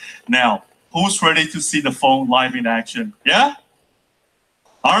 series. Now, Who's ready to see the phone live in action? Yeah?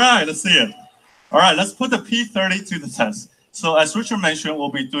 All right, let's see it. All right, let's put the P30 to the test. So as Richard mentioned,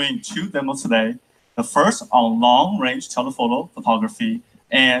 we'll be doing 2 demos today. The first on long-range telephoto photography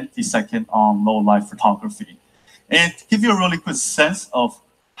and the second on low-light photography. And to give you a really quick sense of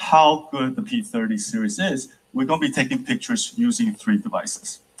how good the P30 series is, we're going to be taking pictures using 3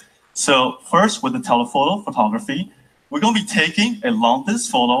 devices. So first, with the telephoto photography, we're going to be taking a long-distance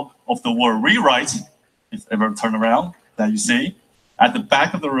photo of the word rewrite, if ever turn around, that you see, at the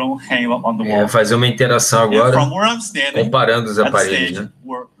back of the room, hanging up on the wall. Fazer uma interação agora, from where I'm standing, comparando os at the aparelhos, stage, né?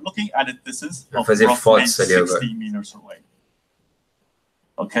 we're looking at a distance Vai of fazer roughly fotos ali agora. 60 meters away.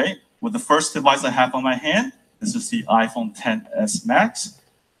 Okay, with the first device I have on my hand, this is the iPhone XS Max.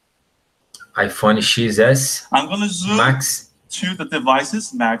 iPhone XS I'm going to zoom Max. to the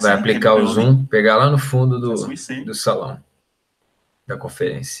device's max Vai aplicar o zoom, pegar lá no fundo as we see. do salão, da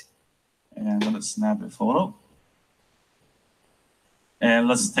conferência. And I'm going to snap a photo. And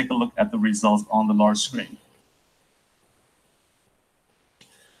let's take a look at the results on the large screen.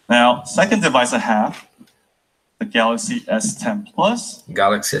 Now, second device I have, the Galaxy S10 Plus.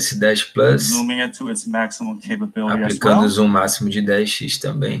 Galaxy S10 Plus. Zooming it to its maximum capability as Aplicando well. o zoom máximo de 10x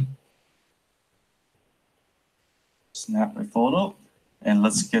também. Snap a photo. And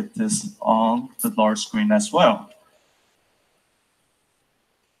let's get this on the large screen as well.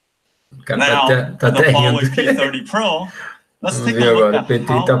 O cara now, tá até the rindo. Huawei P30 Pro, let's take a look at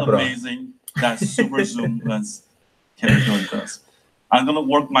how amazing that super zoom lens capability does. I'm going to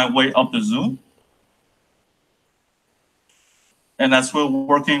work my way up the zoom. And as we're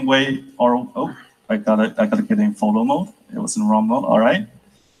working way, I gotta get in photo mode. It was in wrong mode, all right.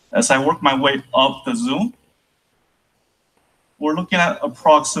 As I work my way up the zoom, we're looking at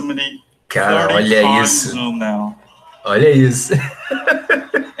approximately 30 times zoom now. Olha isso.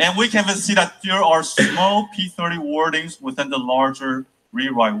 And we can see that there are small P30 wordings within the larger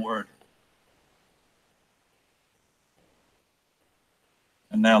rewrite word.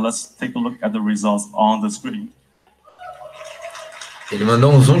 And now let's take a look at the results on the screen. Ele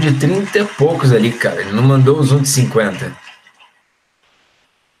mandou um zoom de 30 e poucos ali, cara. Ele não mandou um zoom de 50.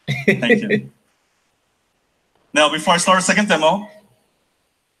 Thank you. Now, before I start the second demo,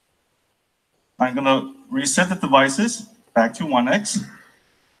 I'm going to reset the devices back to 1x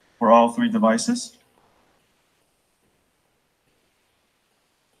for all 3 devices.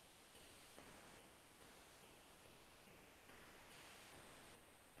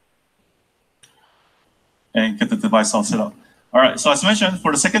 And get the device all set up. All right, so as mentioned,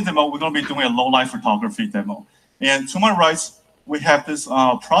 for the second demo, we're going to be doing a low-light photography demo. And to my right, we have this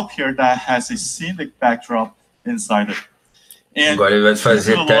prop here that has a scenic backdrop inside it. And agora ele vai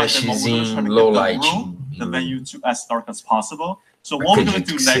fazer testes em low light. The venue to as dark as possible. So what we're going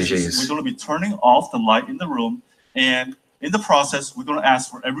to do next is we're going to be turning off the light in the room. And in the process, we're going to ask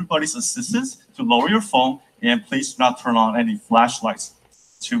for everybody's assistance to lower your phone. And please do not turn on any flashlights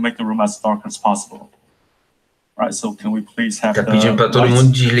to make the room as dark as possible. Right, so can we please have tá pedindo para todo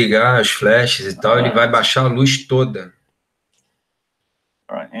mundo desligar as flashes e tal, ele vai baixar a luz toda.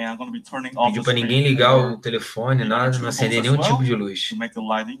 Right, and I'm going to be turning off. Pediu para ninguém ligar o telefone, nada, não acender nenhum tipo de luz. To make the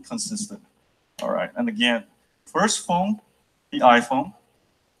lighting consistent. All right, and again, first phone, the iPhone.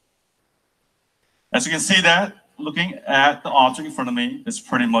 As you can see that, looking at the object in front of me, it's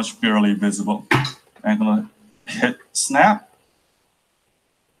pretty much barely visible. I'm going to hit snap.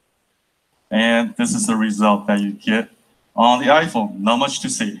 And this is the result that you get on the iPhone. Not much to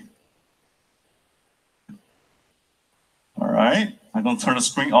see. All right, I'm going to turn the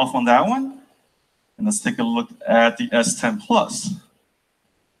screen off on that one. And let's take a look at the S10 Plus.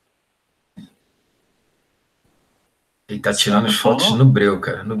 Ele tá tirando as fotos no breu,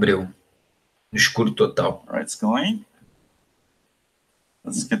 cara, no breu. No escuro total. All right, it's going.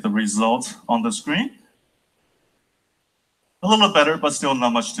 Let's get the result on the screen. A little better, but still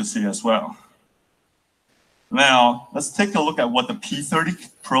not much to see as well. Now, let's take a look at what the P30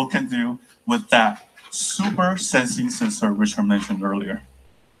 Pro can do with that super sensing sensor Richard mentioned earlier.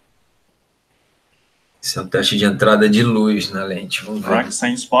 Esse é um teste de entrada de luz na lente. Vamos ver. All right,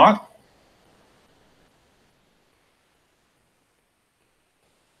 same spot.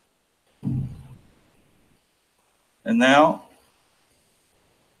 And now,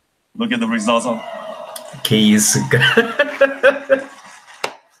 look at the results of. Que isso, cara.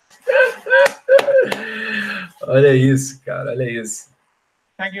 Olha isso, cara, olha isso.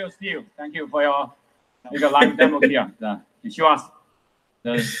 Thank you, Steve. Thank you for your live demo here. It shows us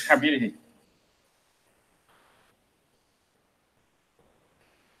the capability.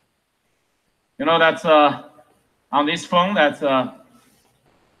 You know, that's on this phone, that's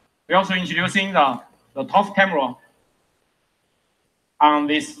We're also introducing the top camera on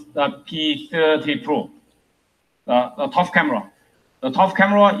this P30 Pro. The top camera. The top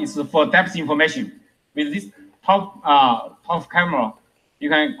camera is for depth information. With this top camera, you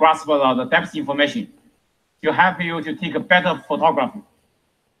can grasp the depth information to help you to take a better photography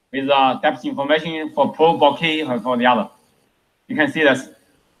with depth information for pro bokeh or for the other. You can see that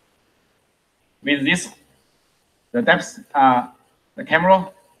with this, the depth, the camera,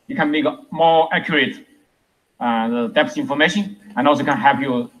 you can make more accurate the depth information, and also can help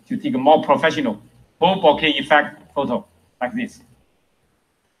you to take a more professional pro bokeh effect photo like this.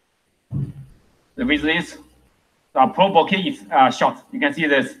 With this pro bokeh shot, you can see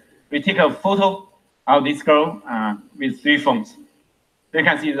this. We take a photo of this girl with 3 phones. You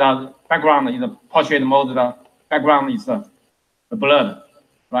can see the background in the portrait mode. The background is blurred,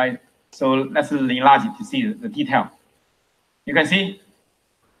 right? So let's enlarge it to see the detail. You can see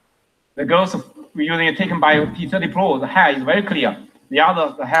the girls we're using taken by P30 Pro. The hair is very clear.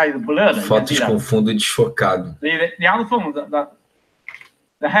 The hair is blurred. Fotos com fundo desfocado. The other phone,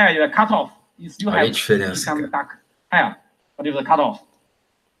 the hair is cut off. You still have some dark hair, but it's cut off.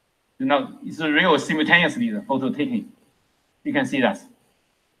 You know, it's real simultaneously the photo taking. You can see that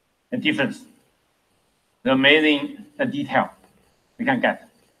the difference, the amazing detail we can get,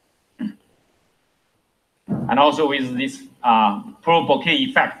 and also with this pro bokeh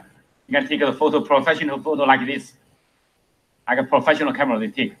effect, you can take a professional photo like this, like a professional camera they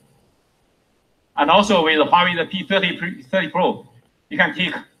take. And also with the Huawei P30 Pro, you can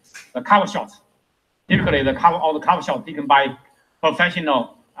take the cover shots. Typically, all the cover shots taken by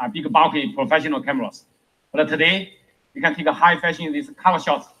professional, big bulky professional cameras. But today, you can take a high fashion these cover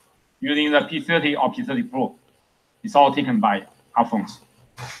shots using the P30 or P30 Pro. It's all taken by our phones.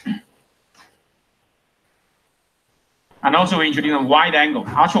 And also we introduce a wide angle,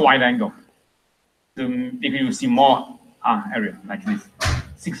 ultra wide angle, to make you see more area like this,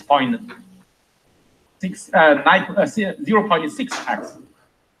 0.6x.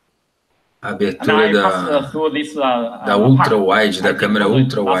 Abertura da ultra wide, da câmera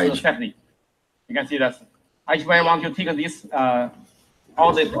ultra wide. You can see that. If I want to take this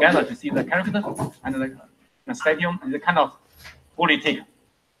all this together to see the character and the stadium, and the kind of fully take.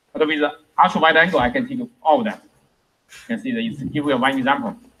 But with the ultra wide angle, I can take all of that. You can see that. It's give you one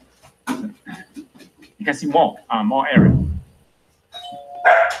example. You can see more area.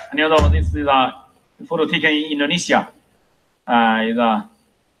 And you know this is a photo taken in Indonesia. Is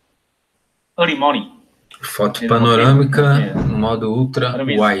early morning. Foto panorâmica no modo ultra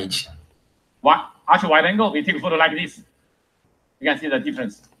wide. Ultra wide angle, we take a photo like this. You can see the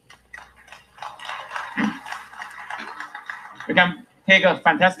difference. We can take a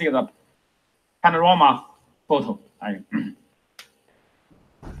fantastic panorama photo.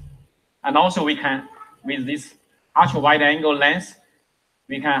 And also we can, with this ultra wide angle lens,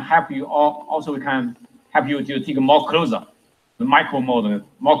 we can help you also we can help you to take more closer, the micro mode,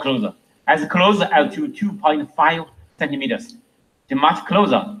 more closer. As closer as to 2.5 centimeters. It's much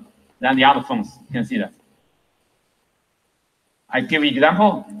closer than the other phones. You can see that. I give you an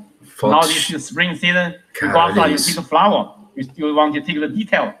example. Now this is spring season. You go outside, you take a flower. You still want to take the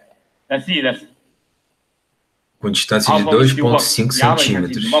detail. Let's see that. Com distância de 2,5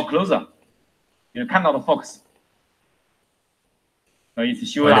 centímetros. More closer. You cannot focus. So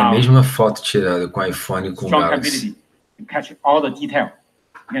it's Olha a mesma foto tirada com iPhone e com Galaxy. To catch all the detail.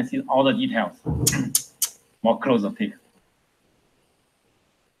 You can see all the details. More closer pick.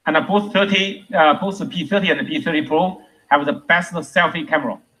 And both P30 and the P30 Pro have the best selfie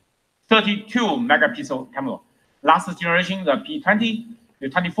camera, 32 megapixel camera. Last generation, the P20, the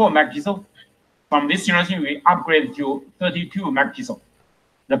 24 megapixel. From this generation, we upgraded to 32 megapixel.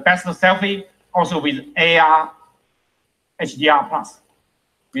 The best selfie also with AR HDR plus.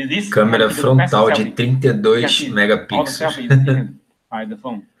 With this câmera frontal de 32 megapixels. By the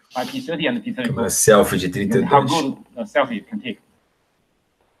phone, by P30 and P30 Pro. Câmera selfie de 32. How good a selfie can take.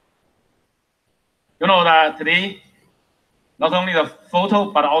 You know that today, not only the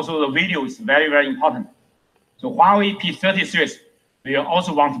photo, but also the video is very, very important. So Huawei P30 series, we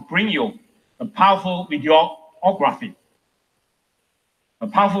also want to bring you a powerful videography. A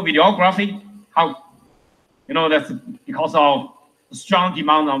powerful videography, how, you know, that's because of strong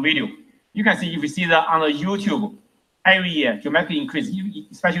demand on video. You can see, if you see that on the YouTube, every year, dramatic increase,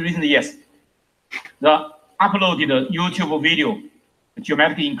 especially recent years. The uploaded YouTube video,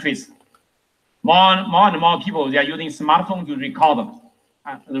 dramatic increase. More and more people, they are using smartphone to record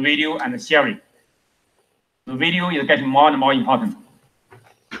the video and share it. The video is getting more and more important.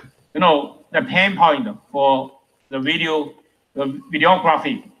 You know, the pain point for the video The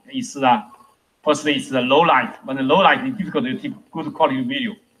videography is firstly it's the low light. When the low light is difficult to take good quality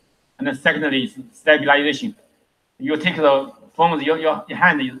video, and then secondly is stabilization. You take the phone, your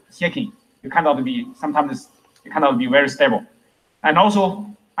hand is shaking. You cannot be sometimes you cannot be very stable. And also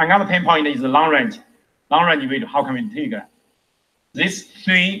another pain point is the long range. Long range video. How can we take these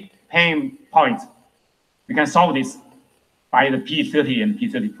 3 pain points? We can solve this by the P30 and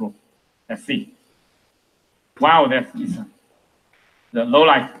P30 Pro. Let's see. Wow, that's the low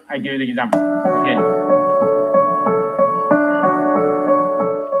light. I give you the example. Okay.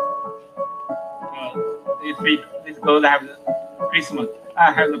 This girl have Christmas.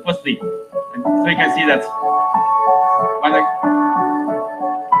 I have the birthday, and so you can see that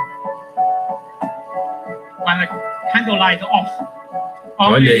when the candle light off.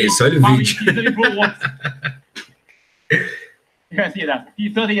 Olha isso, olha o vídeo. P30 Pro works. You can see that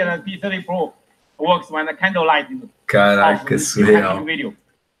P30 and P30 Pro works when the candle light is Caraca, off. surreal. Video.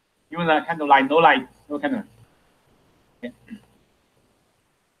 Even the candle light, no candle. Okay.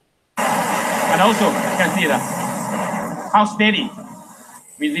 And also, you can see that how steady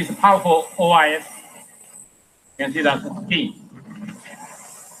with this powerful OIS. You can see that skin.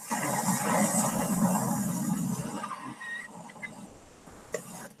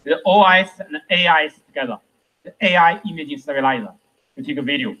 The OIS and the AIS together. The AI imaging stabilizer to take a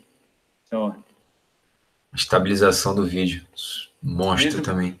video. So estabilização do vídeo. Monstro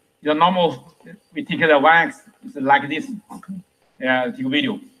também. The normal, we take the 1x, it's like this. Take a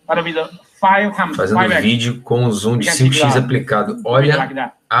video. But with the 5 times fazendo 5x, vídeo com o zoom de 5x aplicado.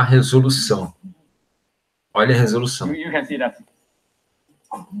 Olha a resolução. Olha a resolução. You can see that.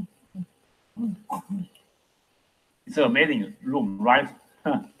 It's an amazing room, right?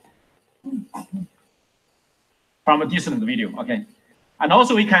 From a distant video, okay. And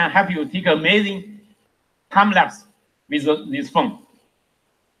also we can help you take amazing time lapse with this phone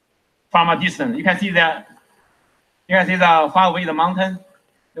from a distance. You can see the far away the mountain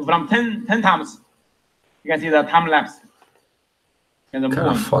from 10 times. You can see the time lapse.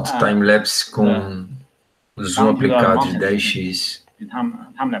 Cara, foto time lapse com o zoom aplicado de 10x.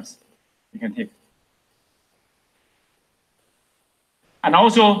 Time lapse you can take. And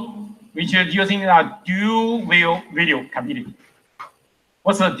also, which is using a dual view video capability.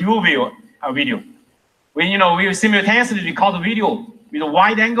 What's a dual view video? We simultaneously record the video with a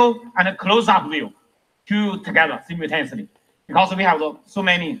wide angle and a close-up view, 2 together simultaneously. Because we have so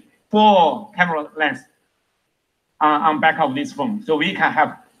many 4 camera lenses on back of this phone, so we can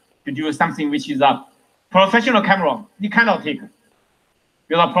have to do something which is a professional camera. You cannot take.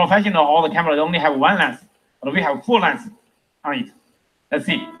 Because a professional, all the cameras only have 1 lens, but we have 4 lenses on it. Let's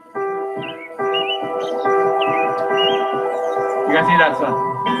see. You can see that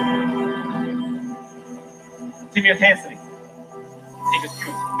simultaneously. Take a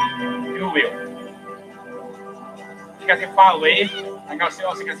dual view. You can see far away, and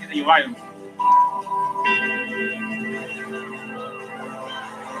also you can see the environment.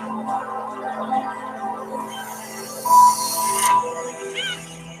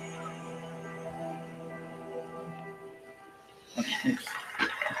 Okay.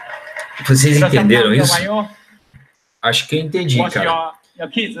 Vocês entenderam isso? Acho que eu entendi, cara.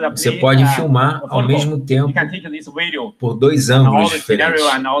 Você pode filmar ao mesmo tempo por 2 ângulos diferentes.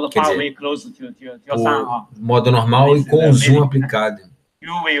 Quer dizer, o modo normal e com o zoom aplicado.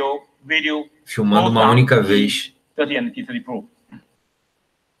 Filmando uma única vez.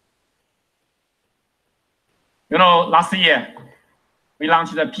 Last year we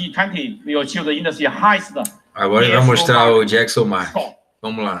launched the P30. We achieved the industry highest. Agora ele vai mostrar o Jackson Mark.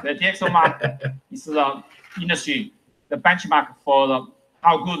 Vamos lá. The Jackson Mark is the industry, the benchmark for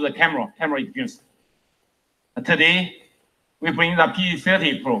how good the camera experience. Today, we bring the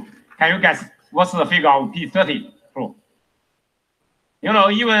P30 Pro. Can you guess what's the figure of P30 Pro?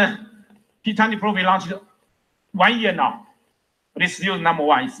 Even P20 Pro we launched 1 year now, but it's still number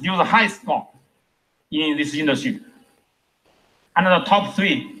 1. It's still the highest score in this industry. And the top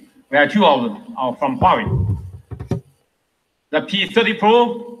 3, we have 2 of them are from Huawei. The P30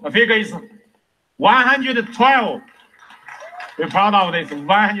 Pro, the figure is 112. We're proud of this,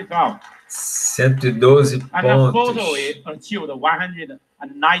 112. 112 and the photo achieved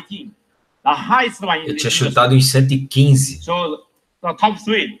 119. The highest one. Eu tinha chutado em 115. So the top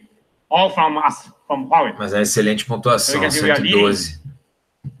 3, all from us, from Huawei. Mas é excelente pontuação, 112.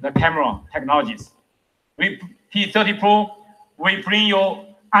 The camera technologies. With P30 Pro, we bring you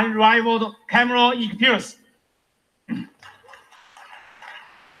unrivaled camera experience.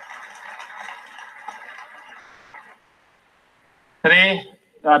 Today,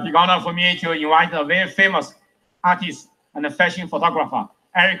 big honor for me to invite a very famous artist and fashion photographer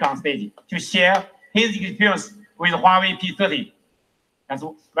Eric on stage to share his experience with Huawei P30.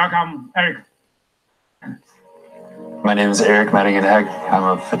 Welcome, Eric. My name is Eric Madigan-Heck. I'm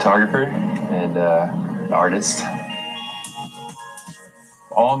a photographer and an artist.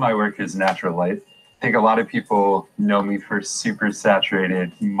 All my work is natural light. I think a lot of people know me for super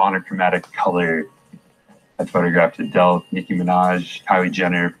saturated, monochromatic color. I photographed Adele, Nicki Minaj, Kylie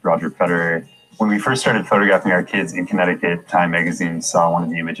Jenner, Roger Federer. When we first started photographing our kids in Connecticut, Time magazine saw one of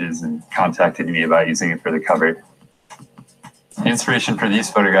the images and contacted me about using it for the cover. The inspiration for these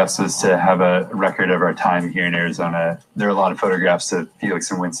photographs was to have a record of our time here in Arizona. There are a lot of photographs of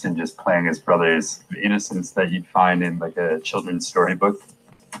Felix and Winston just playing as brothers, the innocence that you'd find in like a children's storybook.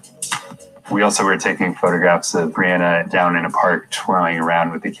 We also were taking photographs of Brianna down in a park twirling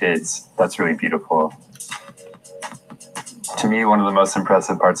around with the kids. That's really beautiful. To me, one of the most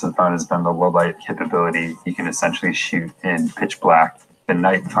impressive parts of the phone has been the low light capability. You can essentially shoot in pitch black. The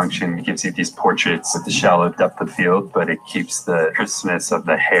night function gives you these portraits with the shallow depth of field, but it keeps the crispness of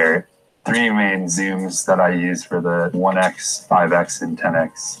the hair. 3 main zooms that I use for the 1x, 5x, and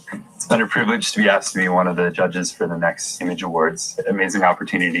 10x. It's been a privilege to be asked to be one of the judges for the next Image Awards. Amazing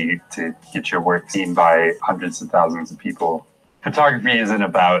opportunity to get your work seen by hundreds of thousands of people. Photography isn't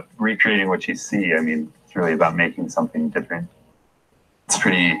about recreating what you see. I mean, it's really about making something different. It's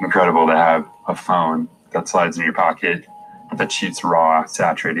pretty incredible to have a phone that slides in your pocket that shoots raw,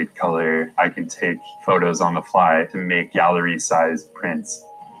 saturated color. I can take photos on the fly to make gallery-sized prints.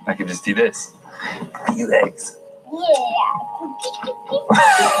 I can just do this. Felix.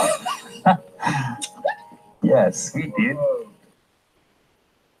 Yeah. Yeah, sweet, dude.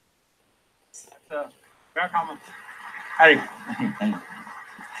 Welcome, Eric.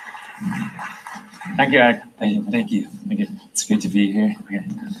 Thank you, Eric. Thank you. It's good to be here. Okay.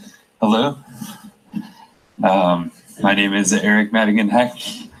 Hello. My name is Eric Madigan-Heck.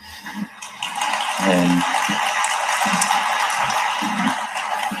 And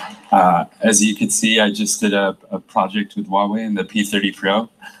as you can see, I just did a project with Huawei in the P30 Pro.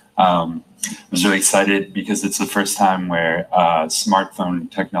 I was really excited because it's the first time where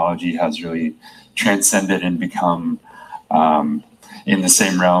smartphone technology has really transcended and become in the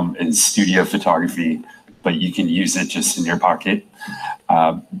same realm as studio photography, but you can use it just in your pocket.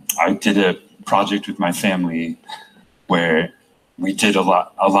 I did a project with my family where we did a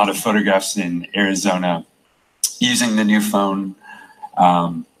lot of photographs in Arizona using the new phone.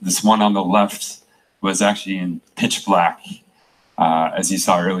 This one on the left was actually in pitch black. As you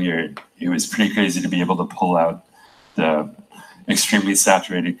saw earlier, it was pretty crazy to be able to pull out the extremely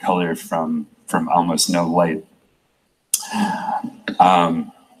saturated color from almost no light.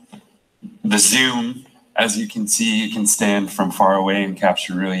 The zoom, as you can see, you can stand from far away and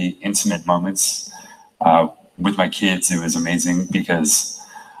capture really intimate moments. With my kids, it was amazing because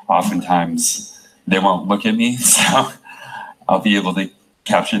oftentimes they won't look at me, so I'll be able to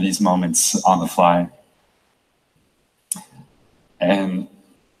capture these moments on the fly. And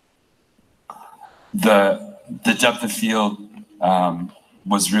the depth of field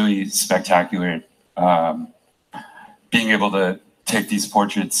was really spectacular. Being able to take these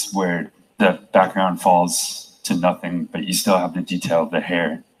portraits where the background falls to nothing, but you still have the detail of the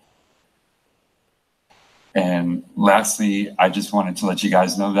hair. And lastly, I just wanted to let you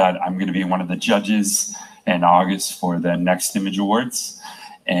guys know that I'm going to be one of the judges in August for the next Image Awards.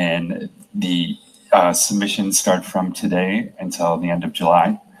 And the submissions start from today until the end of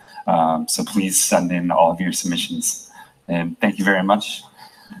July. So please send in all of your submissions. And thank you very much.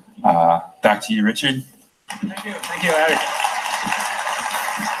 Back to you, Richard. Thank you, Eric.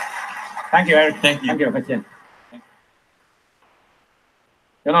 Thank you, Eric. Thank you. Thank you, Christian.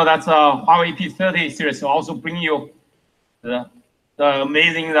 You know, that's Huawei P30 series will also bring you the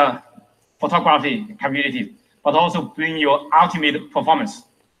amazing photography capability, but also bring you ultimate performance.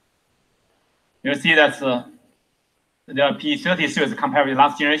 You see that the P30 series compared with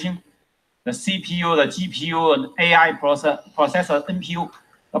last generation, the CPU, the GPU, and AI processor, NPU,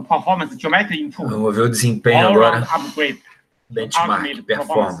 the performance dramatically improved. Vamos ver o desempenho agora. Upgrade. Benchmark,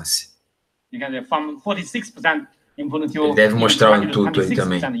 performance. You can say from 46% improvement to Ele deve mostrar o intuito aí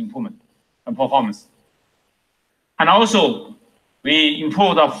também. improvement in performance. And also, we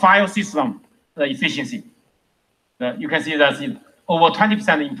improved the file system, the efficiency. You can see that it's over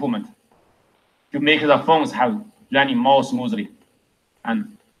 20% improvement to make the phones have running more smoothly.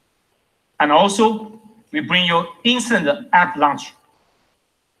 And also, we bring you instant app launch.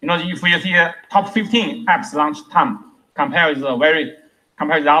 You know, if you see the top 15 apps launch time compared with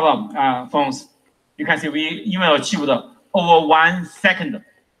the other phones, you can see we even achieved over 1 second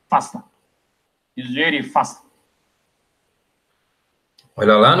faster. It's really fast.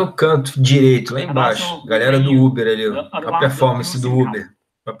 Olha lá no canto direito, lá embaixo, galera do Uber ali, ó, a performance do Uber,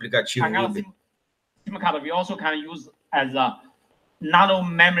 o aplicativo Uber. SIM card we also can use as a nano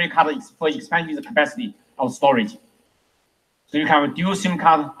memory card for expanding the capacity of storage. So you can have a dual SIM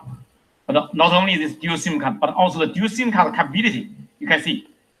card, but not only this dual SIM card, but also the dual SIM card capability. You can see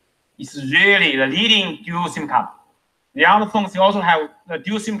it's really the leading dual SIM card. The other phones also have the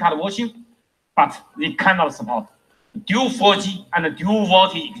dual SIM card version, but they cannot support dual 4G and dual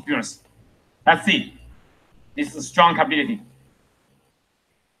VoLTE experience. That's it. This is strong capability.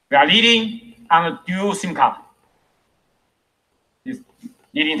 We are leading on the dual SIM card. This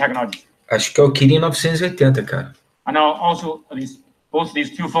leading technology. Acho que é o Kirin 980, cara. And also both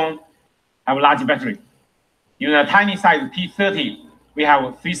these two phones have large battery. In a tiny size P30, we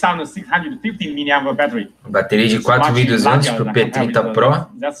have 3,650 mAh battery. Bateria de 4.200 para o P30 Pro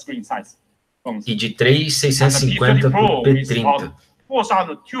e de 3.650 para o P30.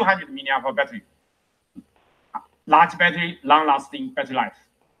 4,200 mAh battery. Large battery, long-lasting battery life.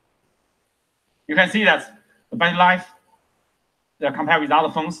 You can see that the battery life, compared with other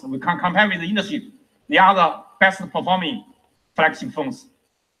phones, we can compare with the industry, the other best performing flagship phones.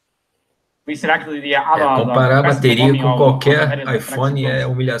 We selected the other. Comparar a bateria com qualquer iPhone é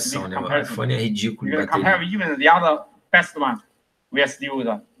humilhação, né? O iPhone é ridículo de bateria. Compare even the other best one, we are still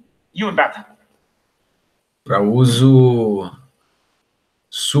even better. Para uso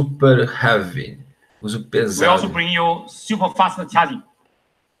super heavy, uso pesado. We also bring you super fast charging,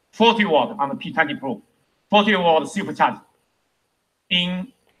 40 watt on the P30 Pro, 40 watt super charge. In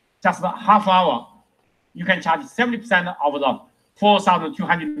just a half hour, you can charge 70% of the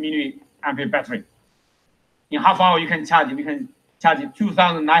 4,200 milliampere battery. In half hour, you can charge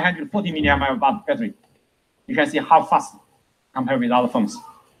 2,940 milliampere battery. You can see how fast compared with other phones.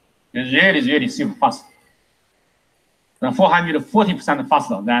 It's really, really super fast. 440%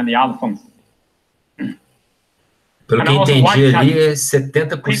 faster than the other phones. Pelo que entendi ali, é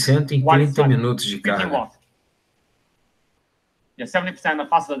 70% em 30 minutos de carga. Yeah, 70%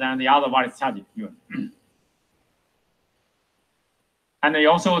 faster than the other wireless charging. And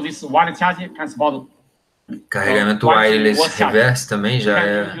also this wireless charging can support carregamento wireless reverse também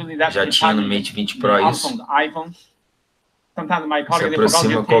já tinha no Mate 20 Pro isso. Se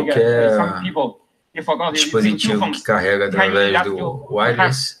aproxima qualquer dispositivo que carrega através do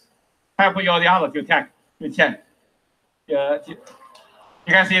wireless. You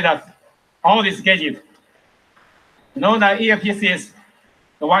can see that all these gadgets, the earpieces,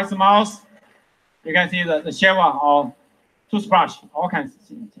 the wireless mouse, you can see the shaver or toothbrush, all kinds of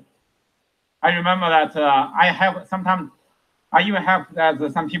things. I remember that I even have that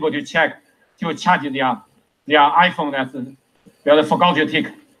some people to charge their iPhone that they forgot to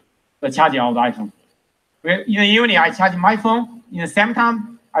take the charger of the iPhone. In the evening, I charge my phone. In the same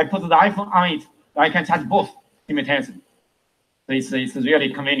time, I put the iPhone on it. I can charge both simultaneously. So it's really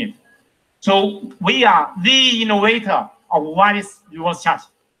convenient. So we are the innovator of wireless reverse charge.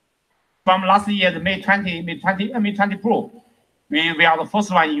 From last year, the Mate 20 Pro, we are the first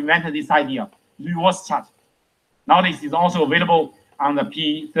one invented this idea, reverse charge. Now this is also available on the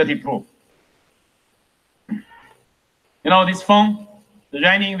P30 Pro. This phone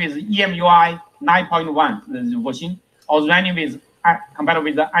running with EMUI 9.1, the version, or running with compared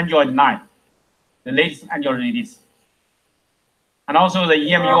with the Android 9, the latest Android release. And also the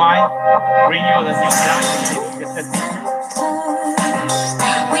EMUI bring you the new system.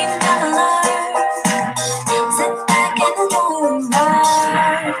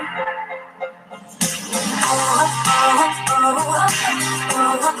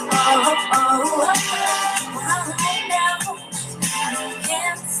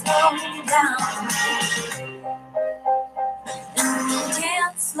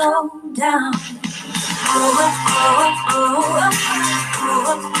 Slow down.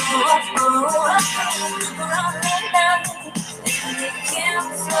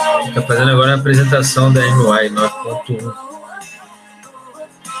 Está fazendo agora a apresentação da MUI 9.1.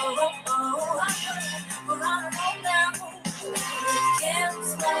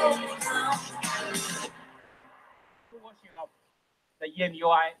 The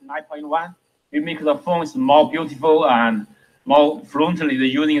EMUI 9.1, we make the phones more beautiful and more fluently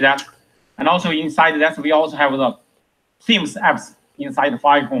using that. And also inside that, we also have the themes apps inside the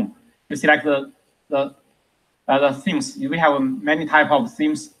iPhone. You select the themes. We have many types of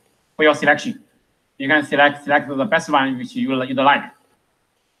themes for your selection. You can select the best one which you like.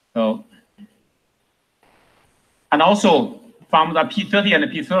 So, and also from the P30 and the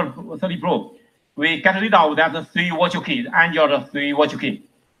P30 Pro, we get rid of that 3 virtual key, Android 3 virtual key.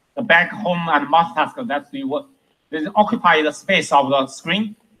 The back, home, and multitask, that's 3 They occupy the space of the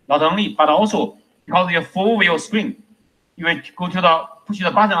screen, not only, but also because your full view screen, you will go to the push the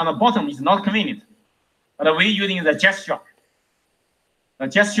button on the bottom is not convenient. But we're using the gesture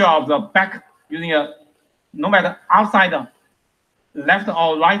of the back, using a no matter outside, left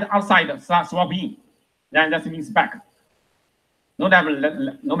or right outside swap in, then that means back. No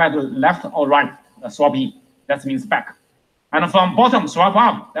matter left or right swap in, that means back. And from bottom swap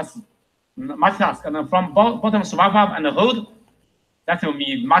up, that's multitask. And from bottom swap up and hold, that will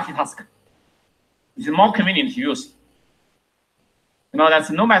be multitask. It's more convenient to use. You know, that's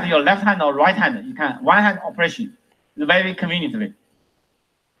no matter your left hand or right hand, you can one hand operation very conveniently.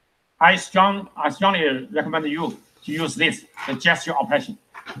 I strongly recommend you to use this, the gesture operation.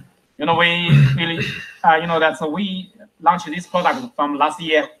 You know, we really, you know, that's we launched this product from last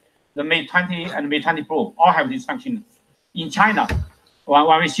year. The Mate 20 and Mate 20 Pro all have this function. In China,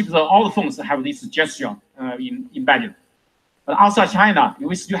 when we ship all the phones have this gesture embedded. But outside China,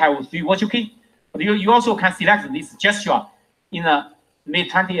 we still have 3 virtual key. But you also can select this gesture in the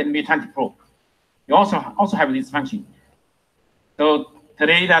Mate 20 and Mate 20 Pro. You also have this function. So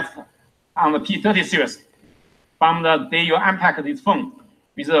today, that's on the P30 series. From the day you unpack this phone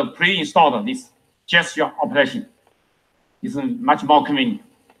with a pre-installed this gesture operation, it's much more convenient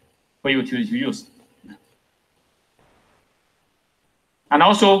for you to use. And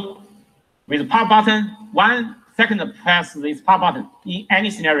also, with power button, 1 second press this power button in any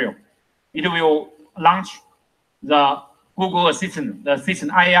scenario, it will launch the Google Assistant, the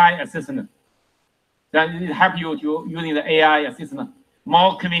Assistant AI Assistant. Then it helps you to using the AI Assistant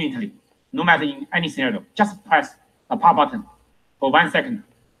more conveniently, no matter in any scenario. Just press the power button for 1 second.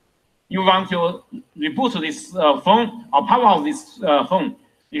 You want to reboot this phone or power off this phone,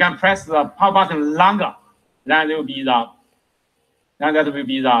 you can press the power button longer. Then there will be the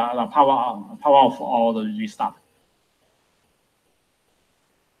power off or the restart.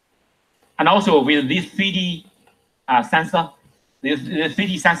 And also with this 3D sensor, this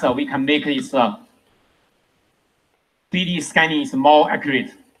 3D sensor, we can make this 3D scanning is more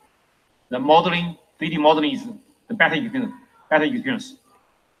accurate. The modeling, 3D modeling is the better experience,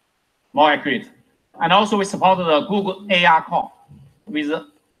 more accurate. And also we support the Google AR core with the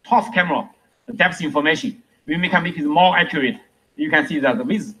top camera, the depth information. We can make it more accurate. You can see that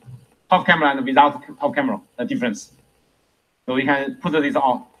with top camera and without top camera, the difference. So we can put this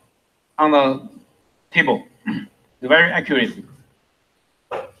on the table, very accurate.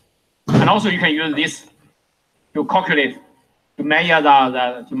 And also you can use this to calculate, to measure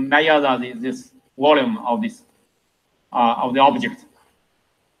this volume of this of the object.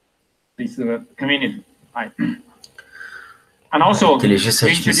 This is convenient, right? And also, a inteligência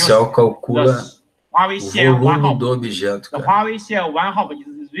artificial calcula o volume do objeto. The Huawei Share One Hub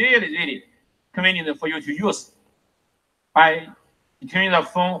is really convenient for you to use by between the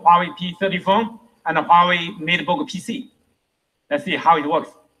phone, Huawei P30 phone and the Huawei MateBook PC. Let's see how it works.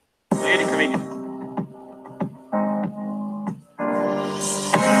 Really convenient.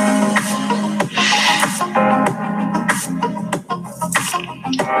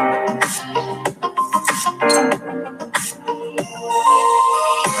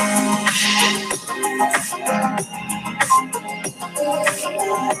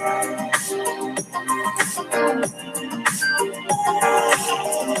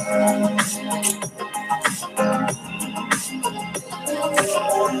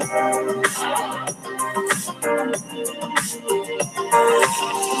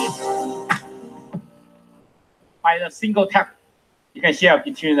 By the single tap, you can share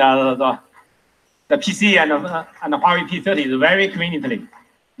between the PC and the Huawei P30 very conveniently,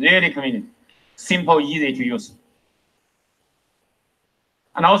 really convenient, simple, easy to use.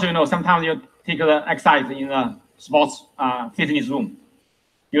 And also, you know, sometimes you take the exercise in the sports fitness room.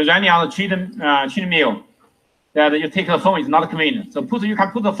 You're running on the treadmill. That you take the phone is not convenient. So you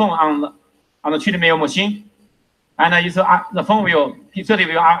can put the phone on the treadmill machine, and the phone P30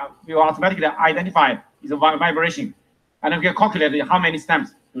 will automatically identify its vibration, and you can calculate how many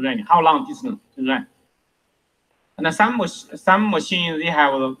steps to run, how long distance to run. And some machines they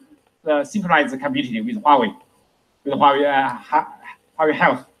have the synchronized capability with Huawei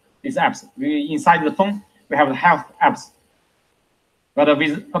Health. These apps inside the phone we have the health apps. But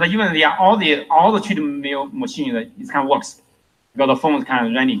even they are all the treadmill machines, it can work because the phone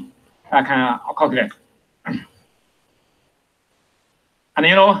can can calculate. And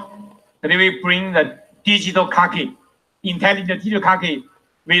you know, today we bring the digital car key, intelligent digital car key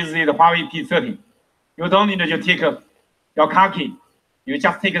with the Huawei P30. You don't need to take your car key. You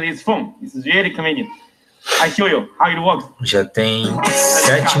just take this phone. It's really convenient. I show you how it works. Já tem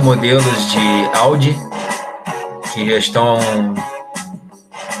 7 modelos de Audi que já estão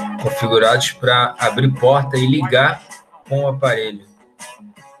configurados para abrir porta e ligar com o aparelho.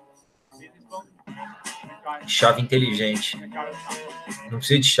 Chave inteligente. Não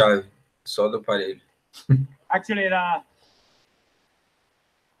precisa de chave, só do aparelho. Actually,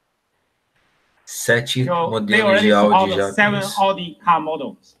 7 they modelos already de áudio support já. 7 Audi car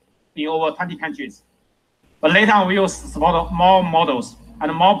models in over 20 countries. But later on, we will support more models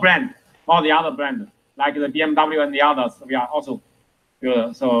and more brand, all the other brand, like the BMW and the others. We are also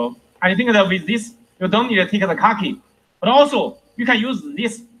good. So I think that with this, you don't need to take the car key, but also you can use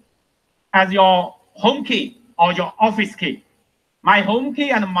this as your home key or your office key. My home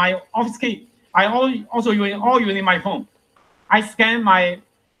key and my office key, I also using my phone. I scan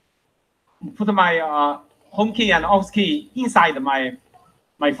put my home key and office key inside my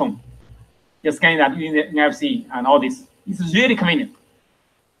phone. You scan that using the NFC and all this. It's really convenient.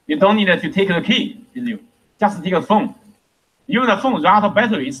 You don't need to take the key with you. Just take the phone. Even the phone run out of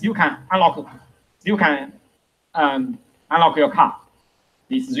batteries, you can unlock. You can unlock your car.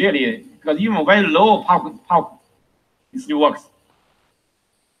 It's really because even very low power, it still works.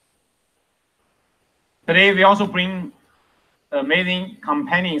 Today we also bring amazing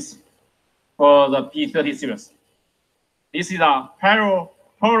companions for the P30 series. This is a pearl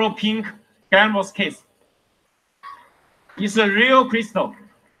pink glamorous case. It's a real crystal,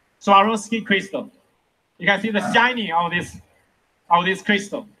 Swarovski crystal. You can see the shining of this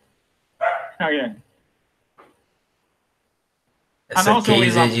crystal. Okay. Essa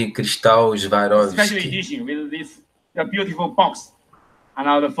case é de cristal Special Swarovski. edition with this beautiful box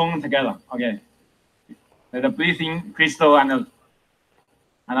and the phone together. Okay. The breathing crystal and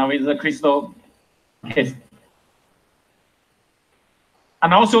with the crystal case.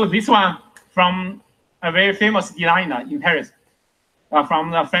 And also this one from a very famous designer in Paris,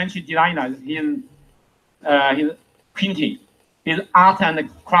 from the French designer. His printing, his art and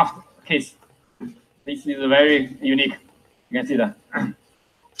craft case. This is very unique. You can see that.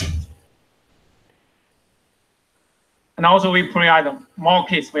 And also we provide more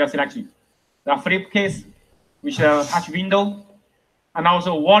case for your selection. The flip case, which touch window, and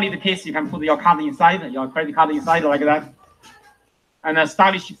also wallet case. You can put your card inside, your credit card inside like that. And a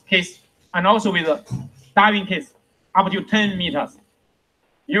stylish case, and also with a diving case up to 10 meters.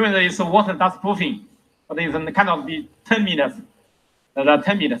 Even though it's water dust proofing, but it's kind of the 10 meters. The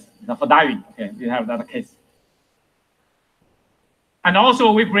 10 meters for diving. Okay, we have that case. And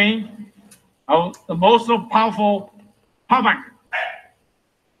also we bring the most powerful power bank.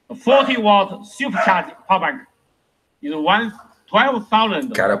 A 40-watt supercharged power bank is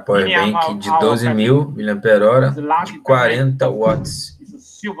 12,000. Cara, power bank de 12.000 mAh de 40 watts. It's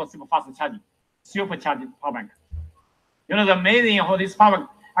super fast charging, supercharged power bank. You know the amazing of this power bank.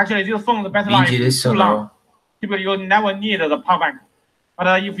 Actually, this phone, the battery life is too long. People, you never need the power bank.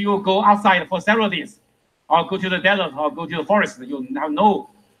 But if you go outside for several days, or go to the desert, or go to the forest, you have no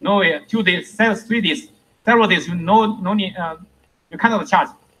 2 days, 3 days, several days. You no need. You cannot charge.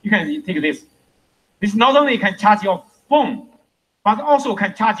 You can take this. This not only can charge your phone, but also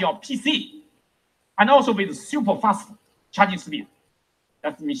can charge your PC, and also with super fast charging speed.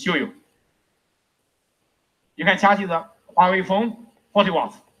 Let me show you. You can charge the Huawei phone 40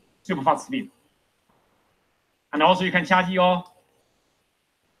 watts, super fast speed. And also you can charge your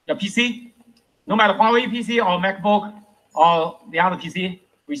PC, no matter Huawei PC or MacBook or the other PC,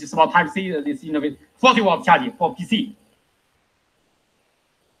 which is about Type-C, this 40 watt charging for PC.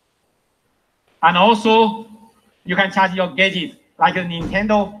 And also you can charge your gadget like a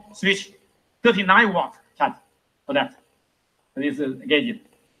Nintendo Switch, 39 watt charge for that. This is a gadget.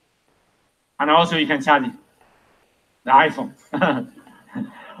 And also you can charge the iPhone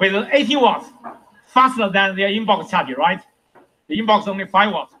with 18 watts, faster than the inbox charger, right? The inbox only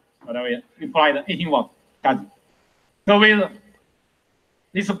 5 watts, but we provide 18 watt charging. So with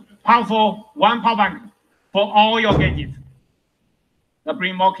this powerful one power bank for all your gadgets, that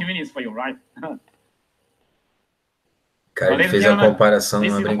bring more convenience for you, right? Cara, ele fez a comparação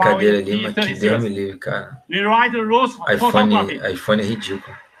numa brincadeira ali, mas que Deus me livre, cara. iPhone é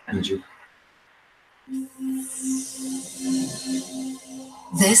ridículo.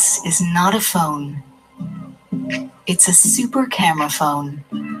 This is not a phone. It's a super camera phone.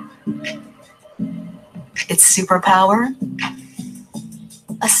 Its superpower?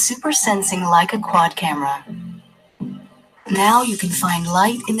 A super sensing like a quad camera. Now you can find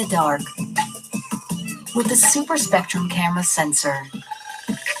light in the dark with the Super Spectrum camera sensor.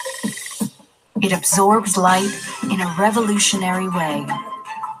 It absorbs light in a revolutionary way.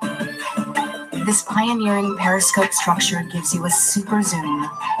 This pioneering periscope structure gives you a super zoom.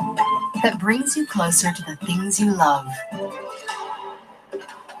 that brings you closer to the things you love.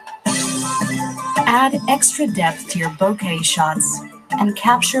 Add extra depth to your bokeh shots and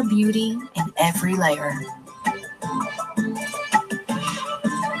capture beauty in every layer.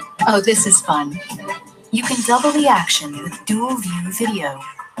 Oh, this is fun. You can double the action with dual view video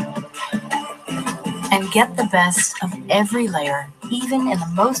and get the best of every layer, even in the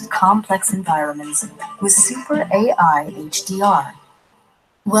most complex environments, with Super AI HDR.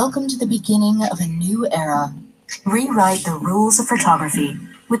 Welcome to the beginning of a new era. Rewrite the rules of photography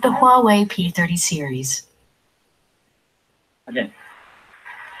with the Huawei P30 series. Okay.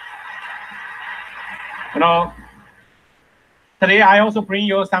 Today I also bring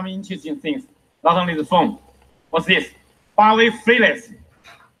you some interesting things. Not only the phone. What's this? Huawei Fearless.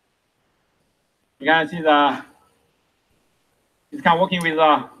 You can see it's kind of working with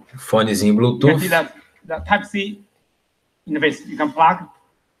fonezinho Bluetooth. You can see that the Type-C interface. You can plug,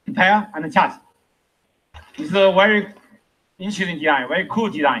 pair, and charge. It's a very interesting design, very cool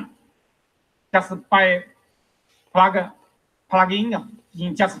design. Just by plug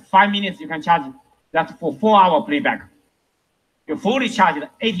in just 5 minutes, you can charge that for 4-hour playback. You fully charged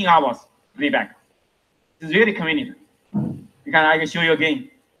 18 hours playback. It's really convenient. I can show you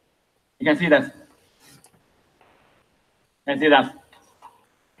again. You can see that. This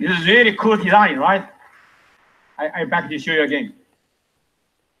is really cool design, right? I back to show you again.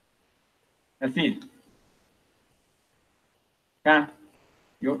 Let's see.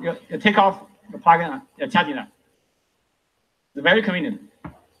 You take off the plug-in, you're charging that. It's very convenient.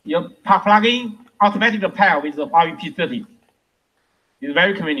 You plug in, automatically pair with the Huawei P30. It's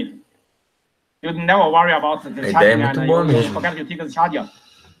very convenient. You never worry about the charging and you forget to take the charger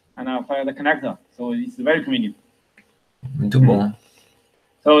and for the connector. So it's very convenient. Muito bom.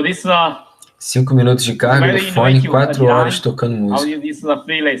 So this 5 minutos de carga do fone, 4 horas tocando música. This is a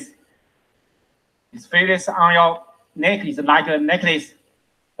fearless. It's fearless on your neck. It's like a necklace.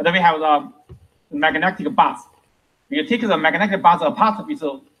 But then we have the magnetic bars. You take the magnetic bars apart, it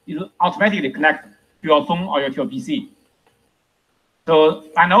automatically connect to your phone or to your PC. So,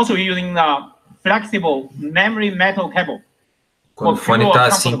 and also using the flexible memory metal cable. Quando o fone está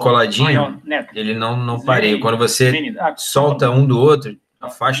assim coladinho, ele não pareia. Quando você solta um do outro,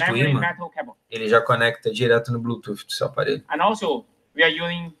 afasta o ímã, ele já conecta direto no Bluetooth do seu aparelho. And also, we are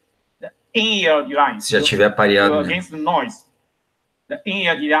using the in-ear design. Se já estiver pareado. Against the noise, the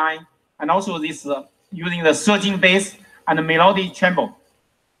in-ear design, and also this using the surging bass and the melody tremble.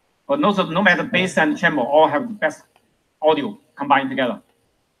 But no matter bass and tremble, all have the best audio combined together.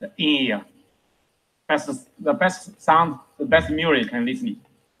 The in-ear. The best sound, the best music can listen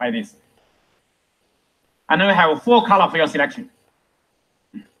by this. And then we have 4 colors for your selection.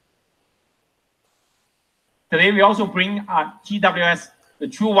 Today we also bring a TWS, the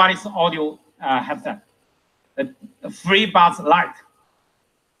True Wireless Audio headset, the FreeBuds Lite.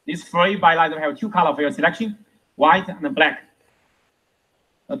 This FreeBuds Lite will have 2 colors for your selection, white and black.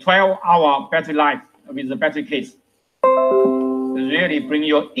 A 12-hour battery life with the battery case. Really bring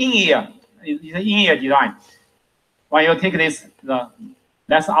your in-ear. It's an in-ear design. When you take this, the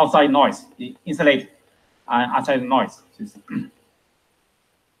less outside noise, the insulate outside noise. This is the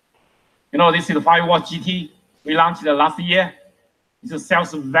 5-watt GT we launched last year. It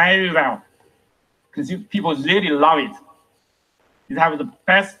sells very well. People really love it. It has the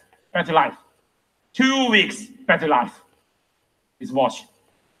best battery life. 2 weeks battery life. This watch.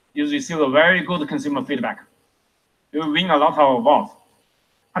 You receive a very good consumer feedback. You win a lot of awards.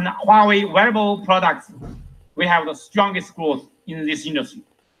 And Huawei wearable products, we have the strongest growth in this industry.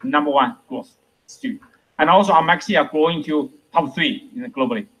 #1 growth still. And also our market share growing to top 3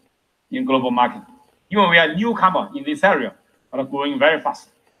 globally, in global market. Even we are newcomer in this area, but are growing very fast.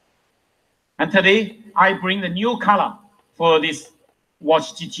 And today, I bring the new color for this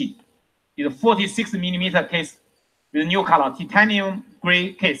watch GT. It's a 46mm case with a new color, titanium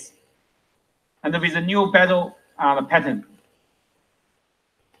gray case. And with a new bezel pattern.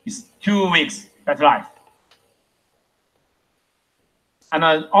 It's 2 weeks battery life. And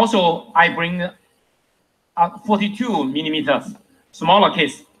also, I bring a 42mm smaller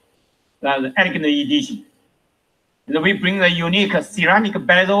case, the elegant edition. And we bring the unique ceramic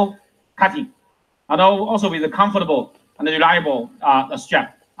bezel cutting, and also with a comfortable and reliable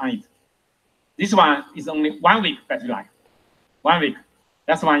strap on it. This one is only 1 week battery life. 1 week.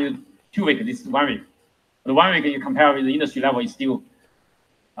 That's one is 2 weeks. This is 1 week. But 1 week you compare with the industry level is still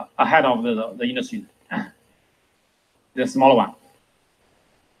ahead of the industry, the smaller one.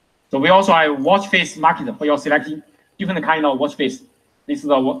 So we also have watch face market for your selecting different kind of watch face. This is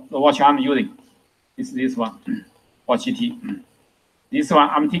the watch I'm using. This one, watch GT. This one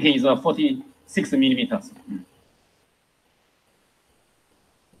I'm taking is 46 millimeters.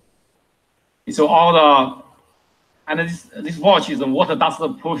 So all the, and this watch is water dust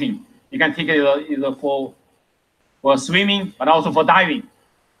proofing. You can take it either for swimming, but also for diving.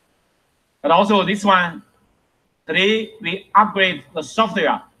 But also this one, today we upgrade the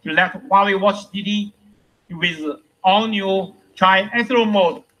software to let Huawei Watch DD with all new triathlon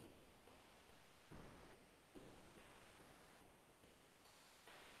mode.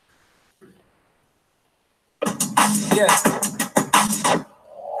 Yeah.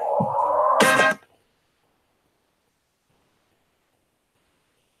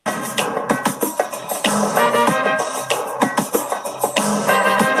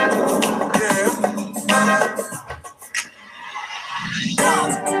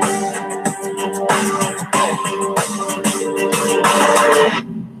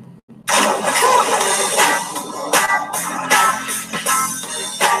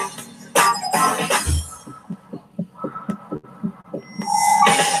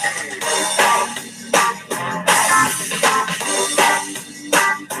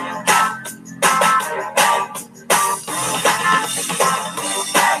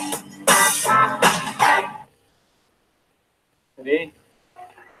 Today,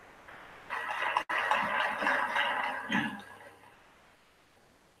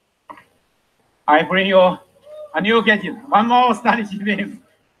 I bring you a new gadget, one more stylish thing.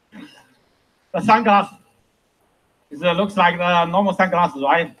 The sunglasses. It looks like the normal sunglasses,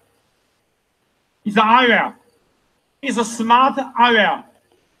 right? It's an eyewear. It's a smart eyewear.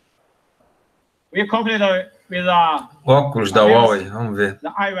 We cooperated with Óculos da Huawei, vamos ver. the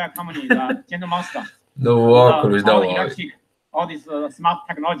eyewear company, the Gentle Monster. Do óculos da Huawei. All this smart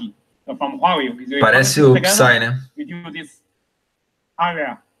technology from Huawei. Parece o Psy, né? We do this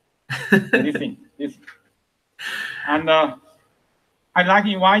eyewear. This thing. This. And I'd like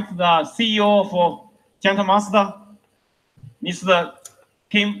to invite the CEO for Gentle Monster, Mr.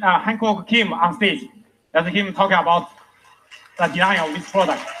 Hancock Kim, on stage. Let him talk about the design of this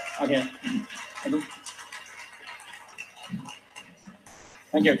product. Okay.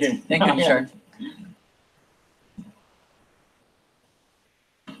 Thank you, Kim. Thank you, sir.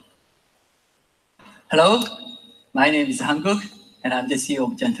 Hello, my name is Hankook, and I'm the CEO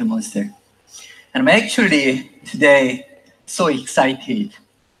of Gentle Monster. And I'm actually today so excited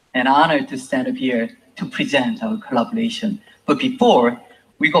and honored to stand up here to present our collaboration. But before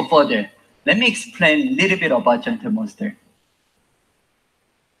we go further, let me explain a little bit about Gentle Monster.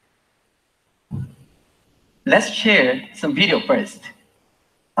 Let's share some video first.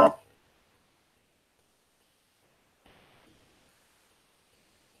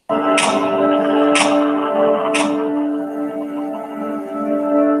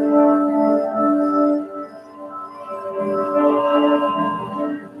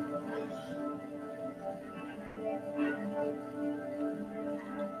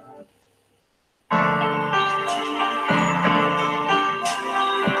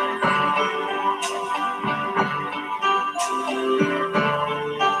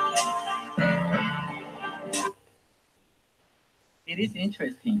 It is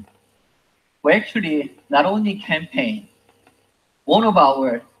interesting. We actually not only campaign, one of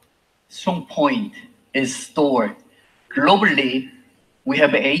our strong point is store. Globally, we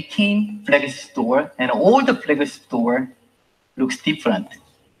have 18 flagship store, and all the flagship store looks different,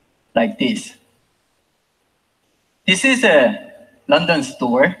 like this. This is a London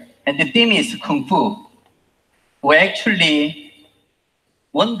store, and the theme is Kung Fu. We actually,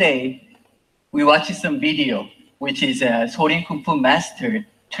 one day, we watched some video, which is a Sorin Kung Fu master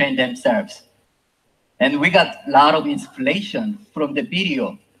train themselves. And we got a lot of inspiration from the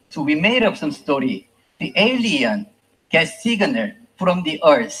video. So we made up some story. The alien gets signal from the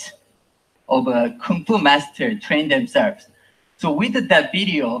earth of a Kung Fu master train themselves. So with that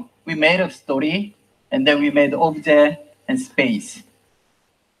video, we made up story, and then we made object and space.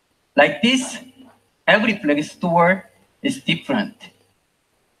 Like this, every flag store is different.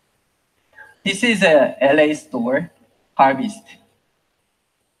 This is a LA store, Harvest.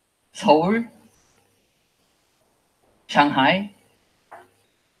 Seoul, Shanghai,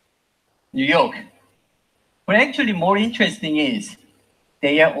 New York. But actually more interesting is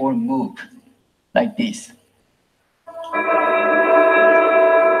they are all moved like this.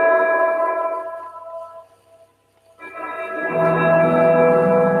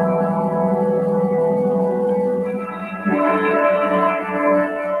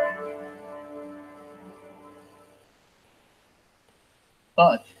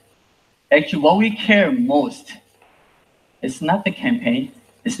 But actually what we care most is not the campaign,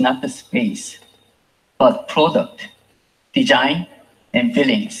 it's not the space, but product, design, and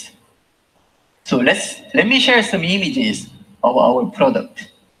feelings. So let me share some images of our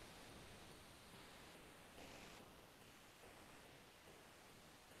product.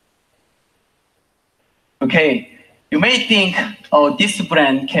 Okay, you may think, oh, this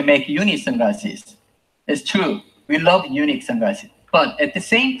brand can make unique sunglasses. It's true, we love unique sunglasses. But at the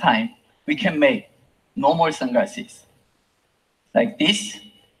same time, we can make normal sunglasses. Like this,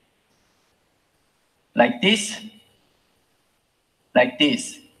 like this, like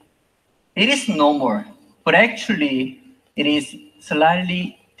this. It is normal, but actually it is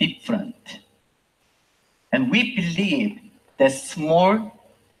slightly different. And we believe that small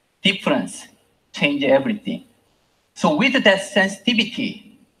difference change everything. So with that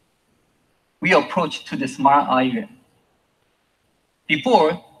sensitivity, we approach to the smart eyewear.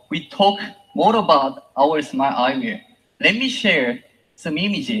 Before we talk more about our smart eyewear, let me share some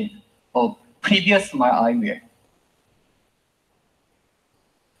images of previous smart eyewear.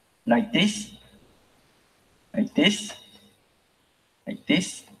 Like this, like this, like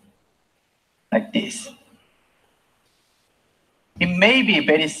this, like this. It may be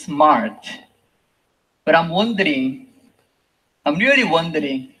very smart, but I'm really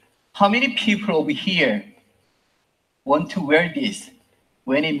wondering how many people over here want to wear this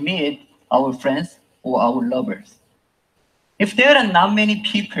when we meet our friends or our lovers. If there are not many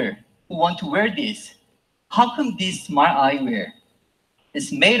people who want to wear this, how come this smart eyewear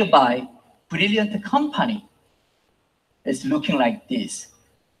is made by brilliant company? It's looking like this.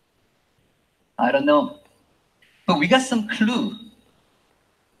 I don't know, but we got some clue.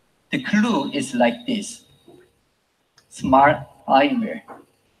 The clue is like this. Smart eyewear.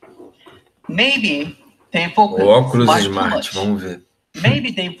 Maybe they focus Óculos smart smart, vamos ver.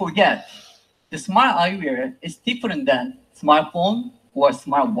 Maybe they forget the smart eyewear is different than smartphone or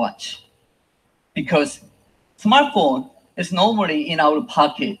smartwatch, because smartphone is normally in our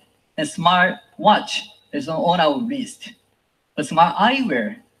pocket and smartwatch is on our wrist, but smart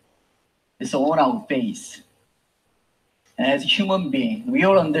eyewear is on our face. And as a human being, we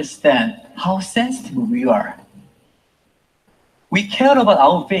all understand how sensitive we are. We care about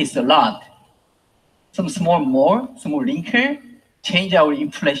our face a lot. Some small more, some wrinkle, change our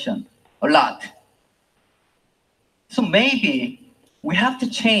impression a lot. So maybe we have to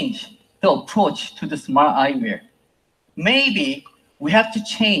change the approach to the smart eyewear. Maybe we have to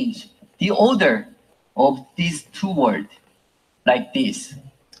change the order of these two words, like this.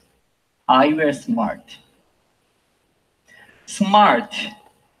 Eyewear smart. Smart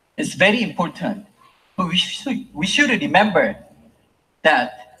is very important, but we should remember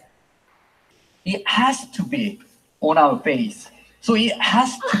that it has to be on our face. So it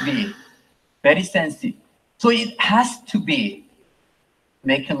has to be very sensitive. So it has to be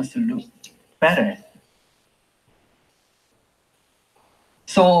making us look better.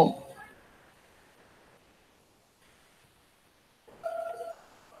 So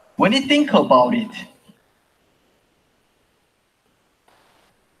when you think about it,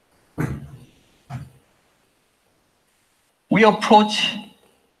 we approach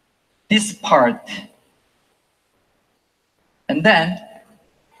this part, and then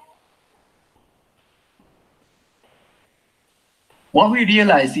what we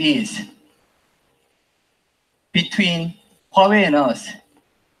realize is between Huawei and us,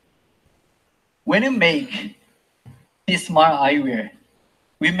 when we make this smart eyewear,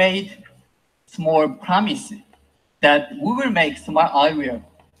 we made small promise that we will make smart eyewear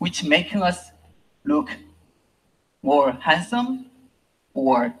which making us look more handsome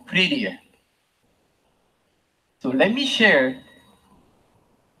or prettier. So let me share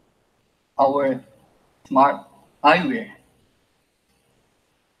our smart eyewear.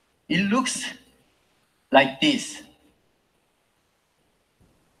 It looks like this.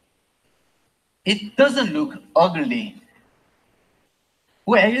 It doesn't look ugly.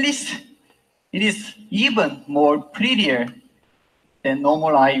 Well, at least it is even more prettier than normal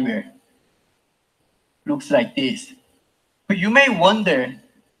eyewear. Looks like this. But you may wonder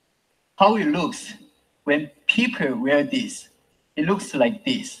how it looks when people wear this. It looks like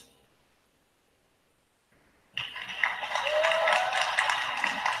this.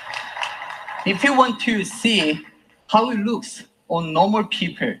 If you want to see how it looks on normal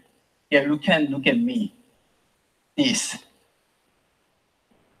people, yeah, you can look at me. This.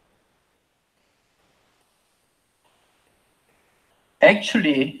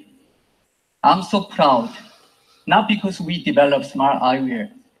 Actually, I'm so proud, not because we developed smart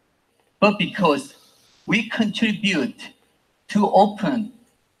eyewear, but because we contribute to open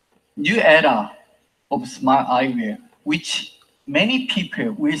new era of smart eyewear, which many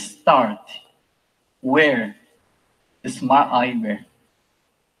people will start wear the smart eyewear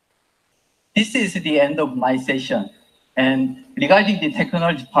this is the end of my session. And regarding the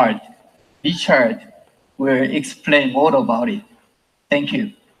technology part, Richard will explain more about it. Thank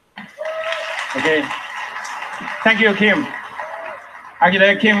you. Okay. Thank you, Kim.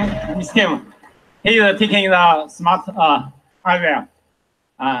 Actually, Miss Kim, he is taking the smart hardware.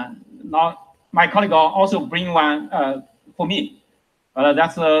 Now, my colleague also bring one for me.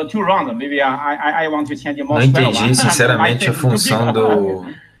 That's too wrong. Maybe I want to change more. Não entendi, sinceramente, a função do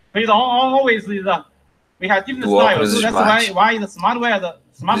óculos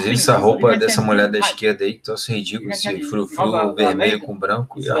smart. Inclusive, essa roupa dessa mulher da esquerda aí, que troço ridículo, esse frufru vermelho com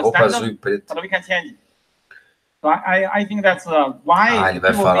branco e a roupa azul e preta. Ah, ele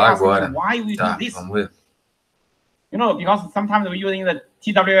vai falar agora. Tá, vamos ver. You know, because sometimes we're using the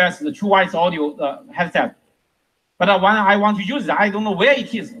TWS, the True Wireless Audio headset. But when I want to use it, I don't know where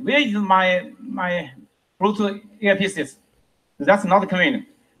it is. Where is my Bluetooth earpieces? That's not convenient.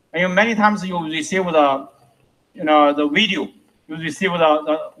 And many times you receive the video, you receive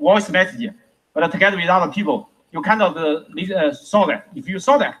the voice message, but together with other people, you kind of saw that. If you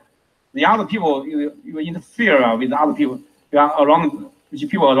saw that, the other people, you interfere with other people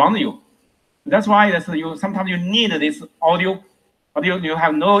around you. That's why sometimes you need this audio, but you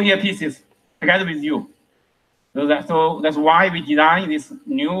have no earpieces together with you. So that's why we designed this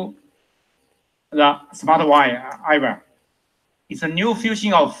new smart wire eyewear. It's a new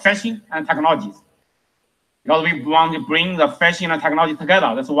fusion of fashion and technologies. Because we want to bring the fashion and technology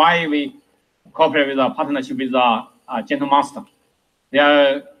together. That's why we cooperate with a partnership with Gentle Monster. They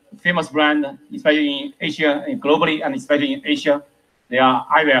are a famous brand, especially in Asia and globally, and especially in Asia, their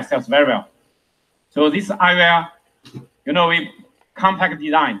eyewear sells very well. So this eyewear, we compact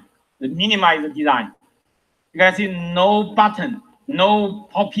design, the minimize design. You can see no button, no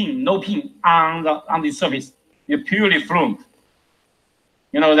pin on the surface. It's purely fluent.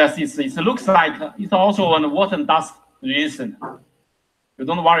 It looks like it's also on water and dust resistant. You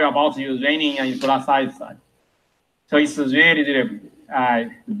don't worry about you raining and glass side. So it's really, really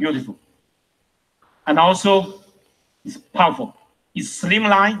beautiful. And also, it's powerful. It's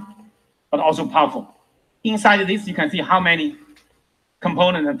slimline, but also powerful. Inside this, you can see how many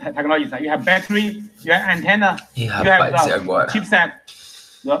components and technologies. You have battery, you have antenna, you have the chipset,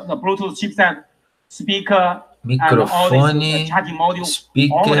 the Bluetooth chipset, speaker, microfone, charging module,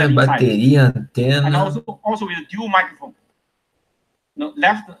 speaker, bateria, antena. And also with dual microphone.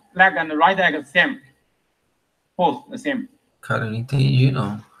 Left leg and right leg the same. Both the same. Cara, eu não entendi,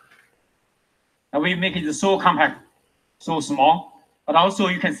 não. And we make it so compact, so small. But also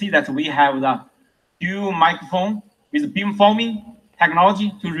you can see that we have the dual microphone with beamforming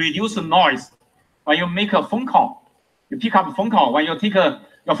technology to reduce the noise. When you make a phone call, you pick up a phone call. When you take your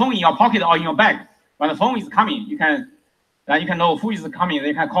phone in your pocket or in your bag, when the phone is coming, you can know who is coming.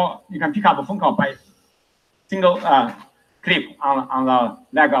 You can pick up a phone call by single clip on the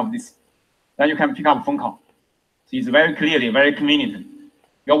leg of this. Then you can pick up a phone call. So it's very clearly, very convenient.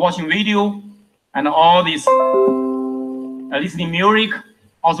 You're watching video and all this listening music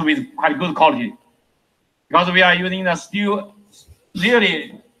also with quite good quality. Because we are using the stereo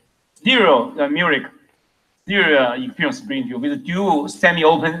music, stereo experience bring you with dual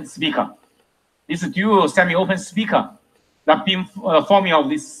semi-open speaker. This dual semi-open speaker that beam forming of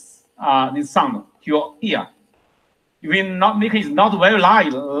this sound to your ear. You will not make it not very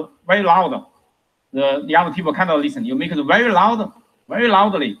loud, the other people cannot listen. You make it very loud, very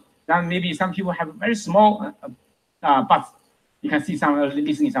loudly. Then maybe some people have very small but you can see some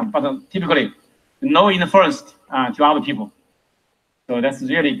listening some, but typically no interference to other people. So that's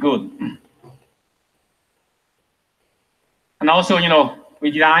really good. And also,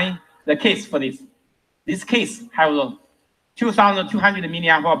 we design the case for this. This case has a 2,200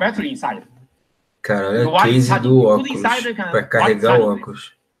 milliamp battery inside. Cara, olha a case do óculos para carregar o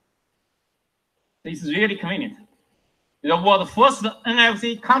óculos. This is really convenient. It was the first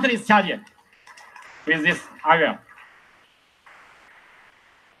NFC contactless charger with this eyewear.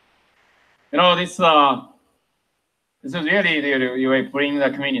 This is really you will bring the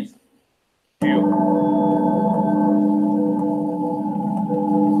convenience to you.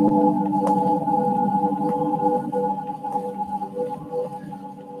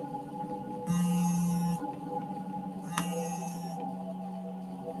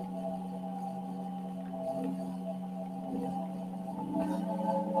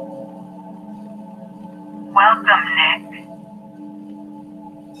 Welcome, Nick.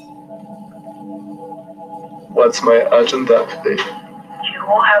 What's my agenda today? You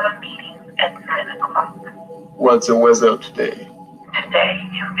will have a meeting at 9 o'clock. What's the weather today? Today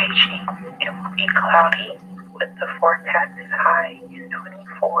in Beijing, it will be cloudy with the forecasted high is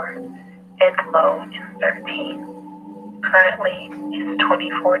 24 Its low is 13. Currently, it's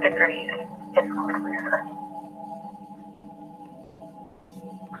 24 degrees and mostly sunny.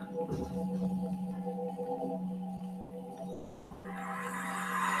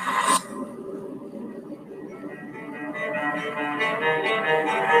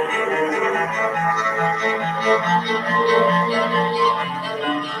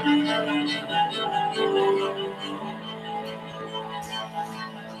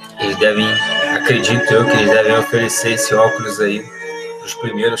 Eles devem, acredito eu, que eles devem oferecer esse óculos aí para os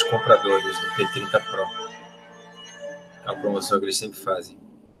primeiros compradores do P30 Pro. É uma promoção que eles sempre fazem.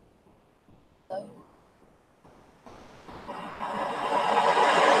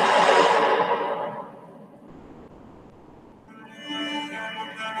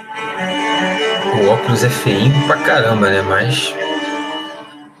 O óculos é feinho pra caramba, né? Mas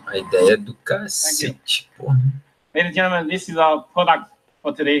a ideia é do cacete, porra. Ladies and gentlemen, this is our product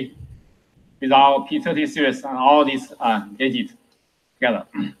for today with our P30 series and all these gadgets together.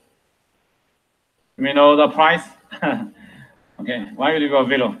 We know the price. Okay, why will you go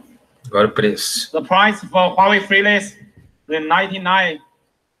below? Agora o preço. The price for Huawei Freeless is 99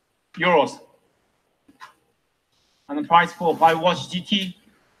 euros. And the price for Huawei Watch GT,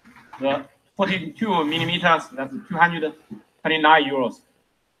 the 42 millimeters, that's 229 euros.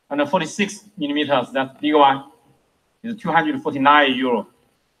 And the 46 millimeters, that's bigger one, is 249 euro.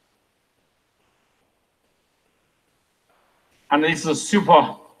 And this is a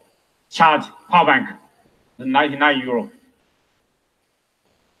super charged power bank, 99 euro.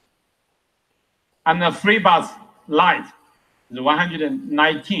 And the FreeBuds Lite is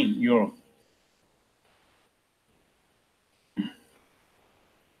 119 euro.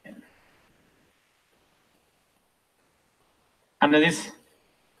 And this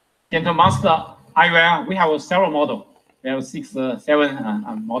Gentle Monster eyewear, we have several models. We have 6,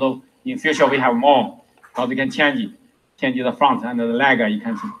 7 models. In future, we have more, because we can change the front and the leg. You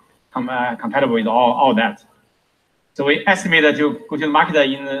can compatible with all that. So we estimate to go to the market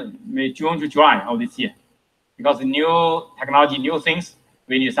in June to July of this year, because the new technology, new things,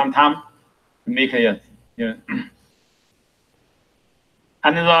 we need some time to make it. Yeah.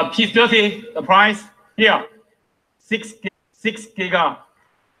 And the P30, the price here, 6 gigabyte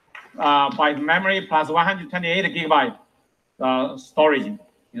memory plus 128 gigabyte storage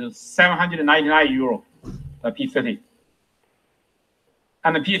is 799 euro, the P30.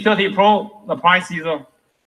 And the P30 Pro, the price is